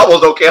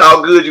almost don't care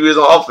how good you is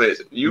on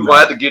offense. You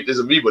might have to get this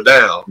Amoeba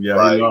down.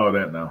 Yeah, he love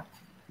that now.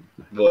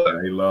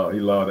 But he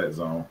love that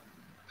zone.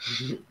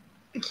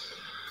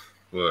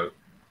 But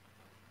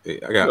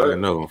I got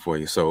another one for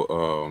you.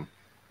 So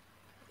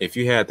if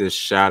you had to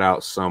shout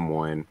out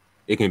someone,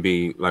 it can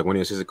be like one of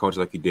your assistant coaches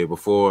like you did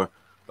before,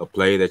 a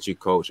player that you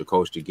coach or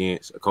coached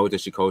against, a coach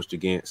that you coached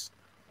against,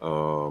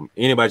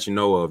 anybody you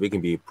know of. It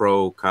can be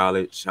pro,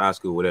 college, high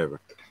school,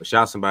 whatever. But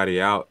shout somebody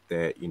out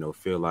that,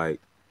 feel like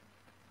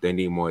they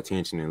need more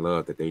attention and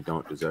love that they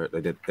don't deserve,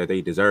 that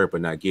they deserve but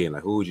not getting.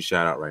 Like, who would you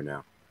shout out right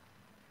now?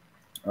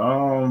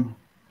 I'm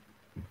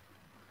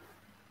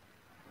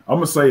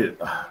gonna say it.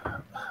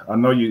 I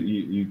know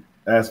you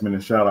asked me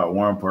to shout out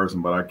one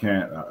person, but I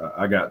can't.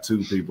 I got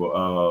two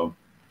people.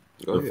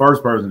 The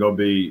first person gonna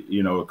be,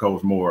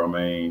 Coach Moore. I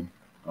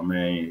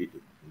mean,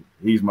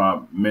 he's my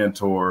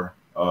mentor.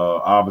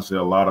 Obviously,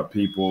 a lot of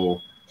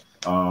people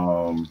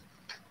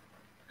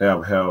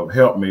have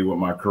helped me with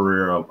my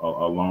career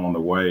along the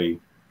way,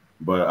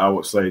 but I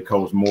would say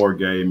Coach Moore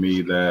gave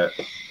me that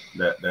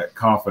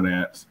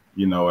confidence,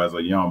 as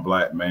a young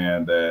black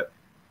man that,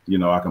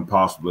 I can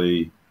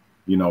possibly,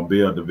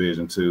 be a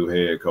Division II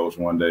head coach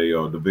one day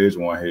or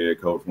Division I head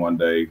coach one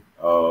day.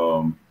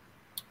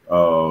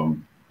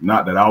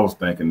 Not that I was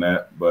thinking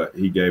that, but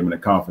he gave me the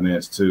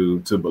confidence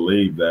to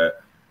believe that.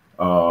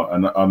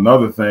 And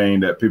another thing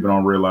that people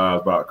don't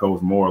realize about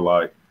Coach Moore,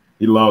 like,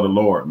 he loved the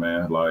Lord,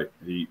 man. Like,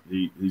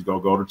 he's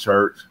gonna go to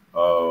church.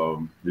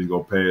 He's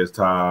gonna pay his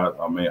tithe.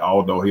 I mean,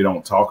 although he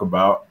don't talk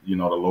about, the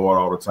Lord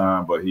all the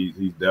time, but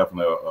he's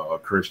definitely a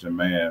Christian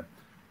man.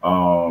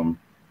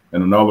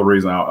 And another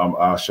reason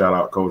I shout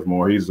out Coach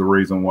Moore, he's the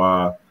reason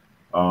why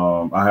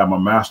I have my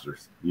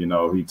master's. He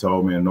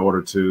told me in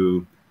order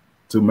to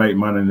to make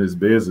money in this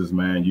business,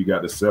 man, you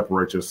got to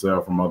separate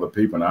yourself from other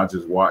people. And I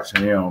just watched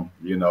him,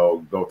 you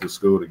know, go through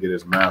school to get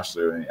his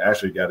master, and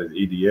actually got his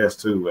EDS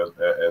too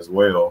as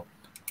well.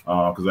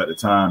 Because at the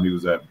time he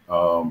was at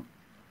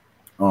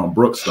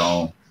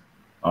Brookstone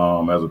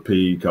as a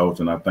PE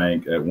coach, and I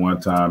think at one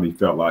time he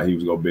felt like he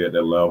was going to be at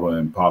that level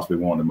and possibly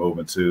wanted to move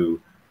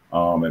into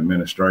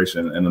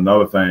administration. And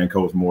another thing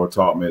Coach Moore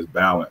taught me is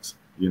balance.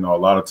 You know, a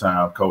lot of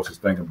times coaches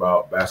think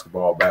about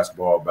basketball.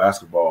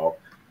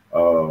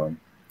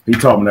 He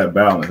taught me that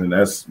balance, and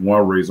that's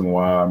one reason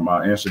why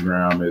my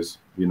Instagram is,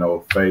 you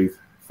know, faith,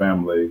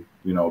 family,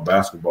 you know,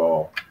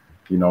 basketball.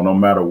 You know, no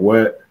matter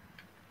what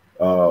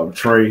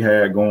Trey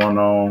had going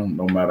on,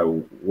 no matter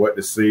what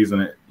the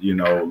season, you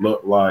know,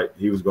 looked like,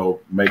 he was going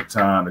to make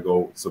time to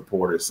go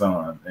support his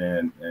son,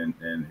 and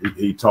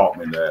he taught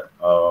me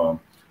that.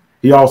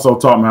 He also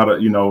taught me how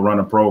to, you know, run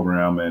a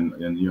program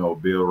and you know,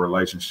 build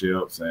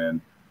relationships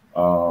and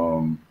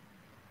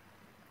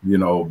you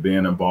know,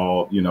 being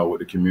involved, you know, with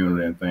the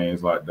community and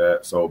things like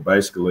that. So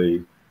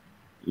basically,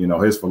 you know,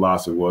 his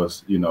philosophy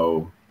was, you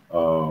know,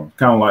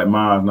 kind of like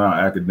mine now,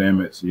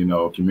 academics, you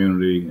know,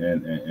 community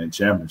and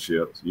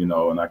championships, you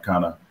know, and I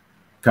kind of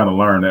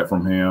learned that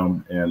from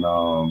him. And,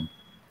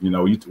 you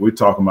know, we're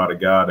talking about a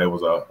guy that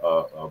was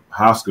a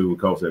high school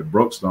coach at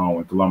Brookstone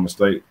when Columbus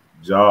State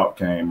job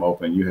came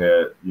open. You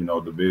had, you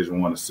know,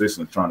 Division I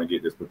assistants trying to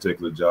get this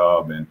particular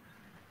job, and,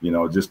 you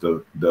know, just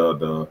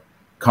the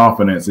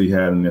confidence he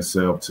had in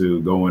himself to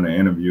go in an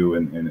interview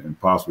and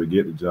possibly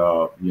get the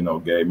job, you know,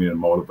 gave me the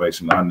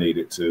motivation I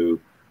needed to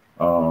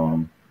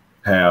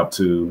have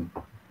to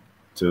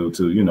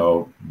you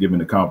know, give me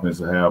the confidence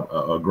to have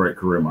a great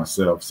career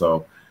myself.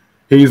 So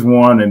he's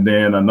one. And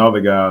then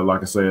another guy,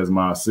 like I say, is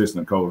my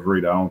assistant, Coach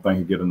Reed. I don't think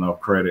he get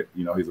enough credit.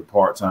 You know, he's a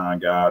part-time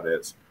guy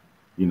that's,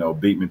 you know,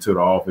 beat me to the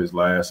office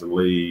last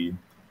lead.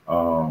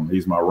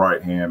 He's my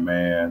right-hand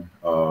man.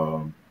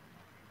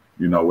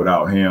 You know,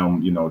 without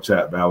him, you know,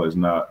 Chat Valley is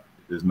not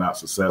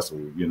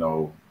successful. You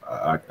know,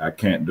 I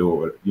can't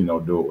do it, you know,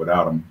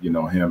 without him, you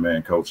know, him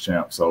and Coach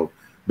Champ. So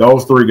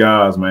those three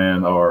guys,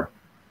 man, are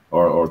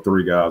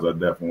three guys I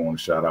definitely want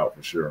to shout out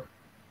for sure.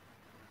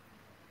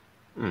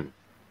 Man,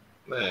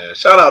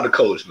 shout out to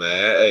Coach,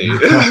 man. Hey,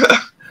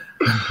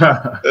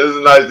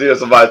 it's nice to hear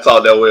somebody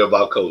talk that way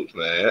about Coach,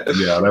 man.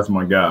 Yeah, that's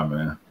my guy,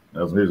 man.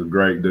 He's a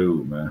great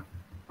dude, man.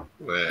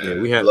 Yeah,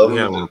 we had him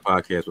on the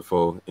podcast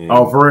before.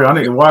 Oh, for real? I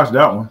need to watch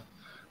that one.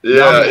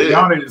 Yeah,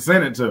 y'all need to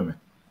send it to me.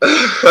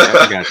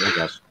 I got you.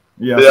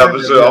 Yeah, for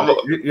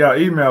sure. Yeah,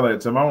 email it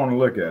to me. I want to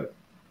look at it.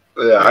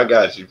 Yeah, I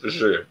got you for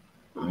sure.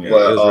 Yeah, it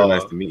was really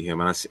nice to meet him,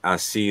 and I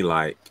see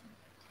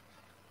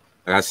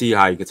I see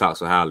how you can talk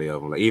so highly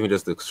of him. Like, even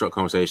just the short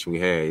conversation we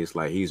had, it's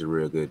like he's a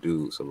real good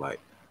dude. So like,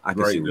 I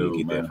can see where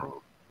you get that from.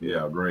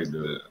 Yeah, great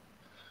dude,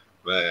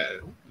 man.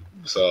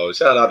 So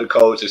shout out to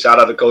Coach and shout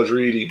out to Coach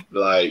Reedy.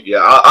 Like,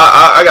 yeah,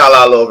 I got a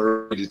lot of love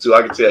for Reedy too.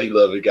 I can tell he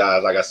loves the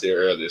guys, like I said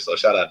earlier. So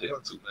shout out to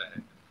him too,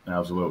 man.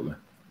 Absolutely.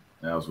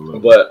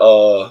 But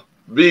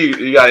B,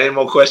 you got any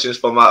more questions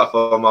for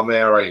my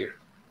man right here?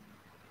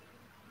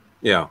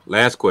 Yeah,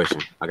 last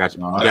question. I got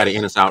you. You got to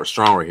end us out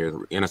stronger here.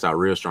 End us out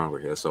real stronger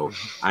here. So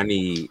I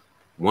need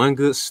one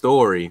good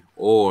story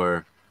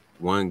or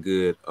one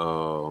good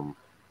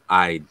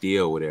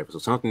idea or whatever. So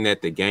something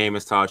that the game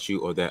has taught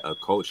you or that a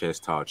coach has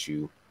taught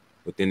you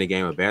within the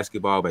game of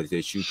basketball, but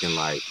that you can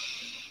like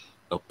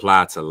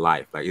apply to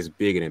life. Like, it's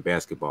bigger than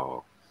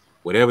basketball.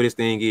 Whatever this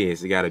thing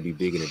is, it got to be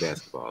bigger than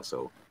basketball.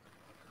 So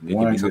it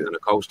can be something the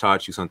coach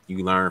taught you, something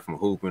you learned from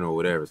hooping or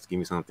whatever. So give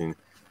me something.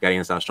 Got to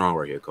end us out strong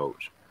right here,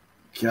 Coach.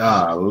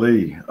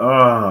 Golly.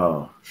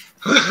 I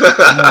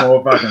don't know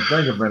if I can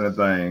think of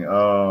anything.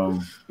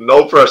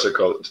 No pressure,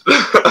 Coach.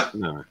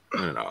 No,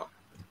 not at all.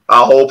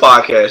 Our whole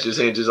podcast just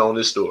hinges on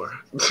this story.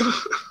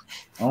 I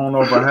don't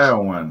know if I have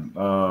one.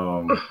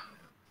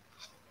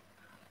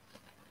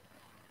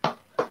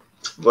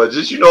 But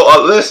just, you know,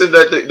 a lesson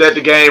that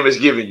the game has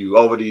given you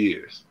over the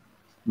years.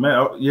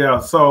 Man, yeah.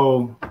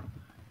 So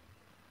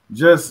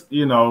just,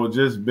 you know,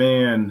 just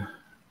being,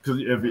 because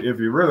if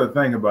you really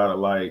think about it,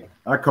 like,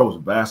 I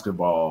coach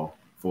basketball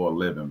for a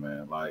living,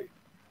 man. Like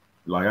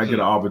I get an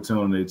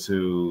opportunity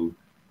to,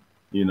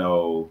 you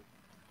know,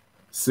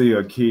 see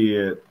a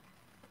kid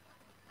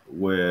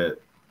with,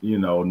 you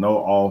know, no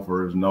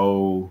offers,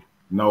 no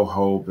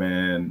hope,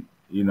 and,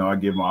 you know, I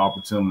give him an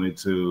opportunity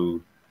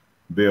to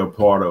be a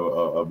part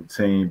of a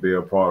team, be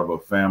a part of a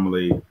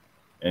family,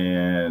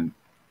 and,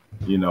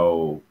 you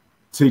know,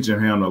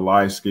 teaching him the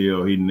life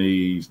skill he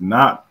needs,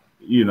 not,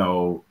 you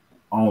know,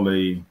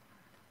 only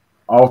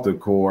off the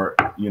court,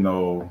 you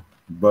know,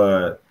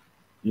 but,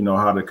 you know,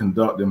 how to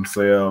conduct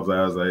themselves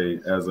as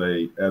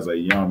a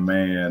young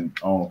man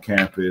on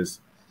campus.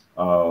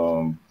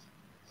 You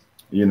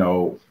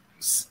know,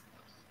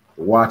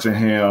 watching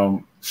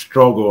him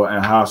struggle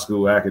in high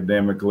school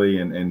academically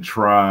and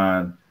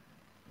trying,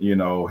 you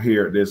know,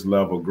 here at this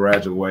level,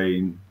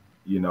 graduating,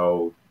 you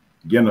know,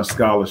 getting a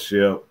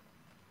scholarship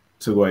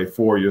to a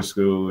four-year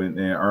school and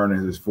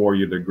earning his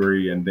four-year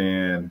degree, and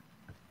then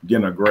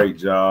getting a great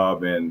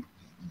job and,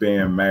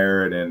 being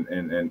married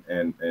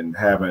and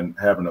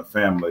having a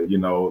family. You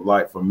know,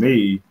 like for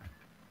me,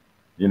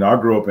 you know, I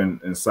grew up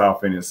in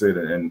South Indian City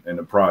in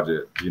the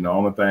project. You know,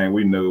 only thing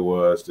we knew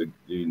was to,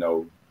 you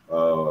know,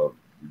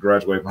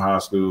 graduate from high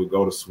school,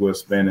 go to Swift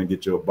Spin and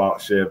get you a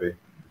box Chevy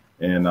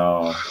and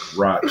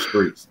ride the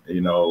streets,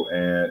 you know.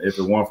 And if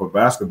it weren't for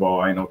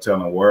basketball, ain't no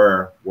telling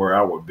where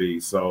I would be.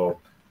 So,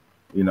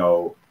 you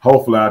know,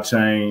 hopefully I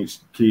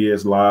changed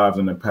kids' lives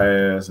in the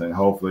past, and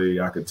hopefully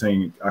I can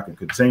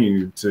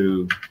continue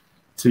to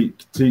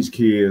teach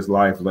kids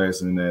life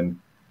lessons and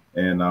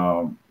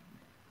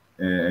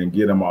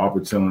give them an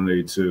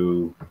opportunity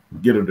to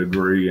get a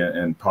degree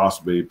and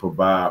possibly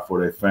provide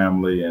for their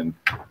family and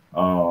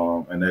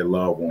their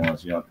loved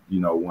ones, you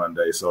know, one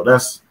day. So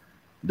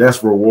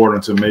that's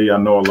rewarding to me. I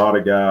know a lot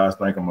of guys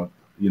think I'm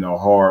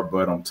hard,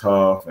 but I'm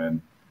tough,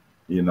 and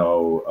you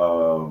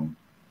know,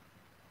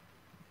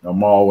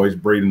 I'm always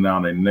breathing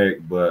down their neck.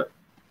 But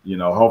you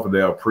know, hopefully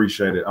they'll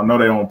appreciate it. I know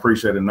they don't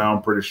appreciate it now.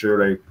 I'm pretty sure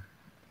they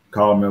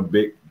call me a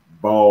big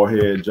bald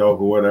head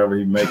joke or whatever.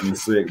 He make me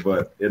sick,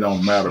 but it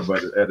don't matter.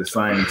 But at the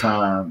same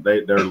time,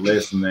 they're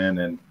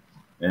listening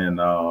and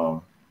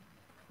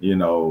you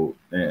know,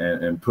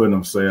 and putting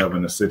themselves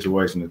in a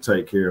situation to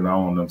take care of not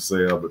only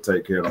themselves, but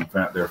take care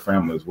of their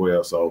family as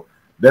well. So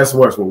that's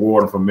what's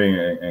rewarding for me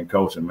and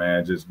coaching,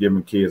 man, just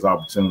giving kids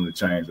opportunity to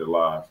change their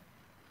lives.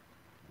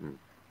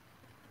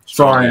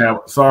 Sorry, I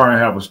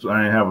ain't have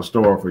a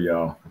story for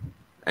y'all.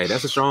 Hey,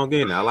 that's a strong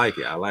end. I like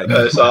it.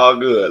 It's all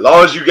good. As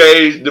long as you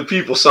gave the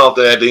people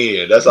something at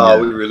the end, that's all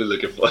we're really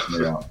looking for.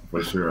 Yeah,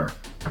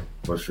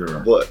 for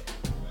sure.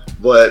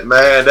 But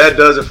man, that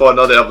does it for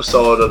another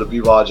episode of the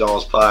B-Ball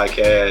Jones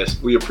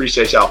podcast. We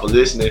appreciate y'all for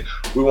listening.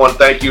 We want to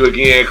thank you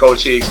again,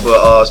 Coach Hicks,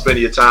 for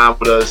spending your time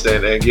with us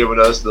and giving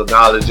us the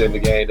knowledge in the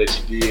game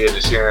that you did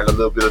and sharing a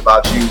little bit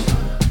about you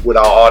with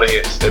our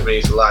audience. That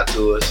means a lot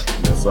to us.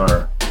 Yes,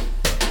 sir.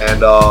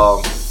 And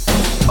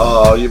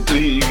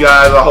you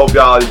guys, I hope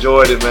y'all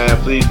enjoyed it, man.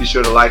 Please be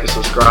sure to like and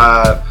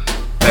subscribe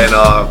and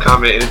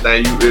comment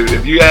anything.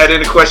 If you had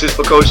any questions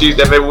for Coach Hicks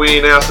that maybe we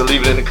ain't answered,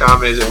 leave it in the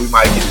comments and we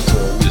might get it to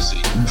him. We'll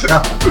see.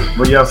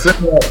 But yeah, send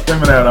me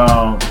that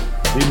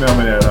email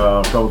me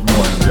that Coach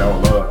Morton. I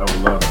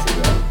would love to see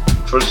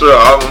that. For sure,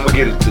 I'm gonna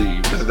get it to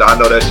you because I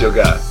know that's your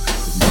guy.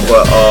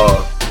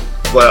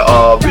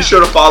 But be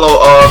sure to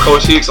follow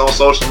Coach Hicks on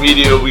social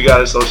media. We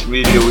got his social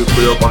media. We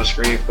put it up on the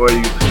screen for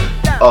you.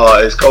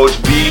 It's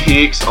Coach B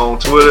Hicks on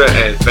Twitter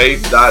and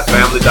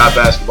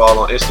faith.family.basketball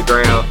on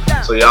Instagram.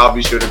 So y'all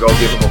be sure to go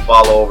give him a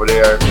follow over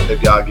there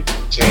if y'all get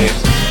the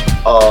chance.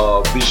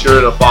 Be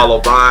sure to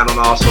follow Brian on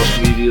all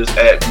social medias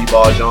at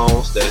B-Ball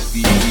Jones. That's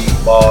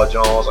B-Ball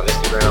Jones on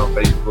Instagram,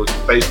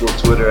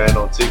 Facebook, Twitter, and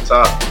on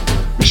TikTok.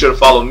 Be sure to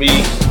follow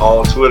me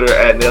on Twitter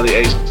at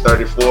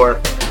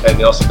NellyH34 and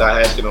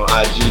Nelson.Haskin on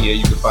IG. And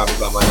you can find me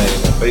by my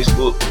name on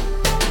Facebook.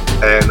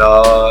 And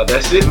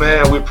that's it,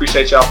 man. We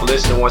appreciate y'all for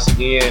listening once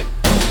again.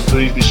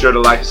 Please be sure to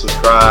like and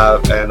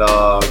subscribe and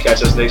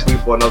catch us next week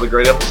for another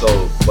great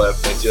episode. But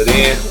until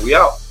then, we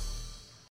out.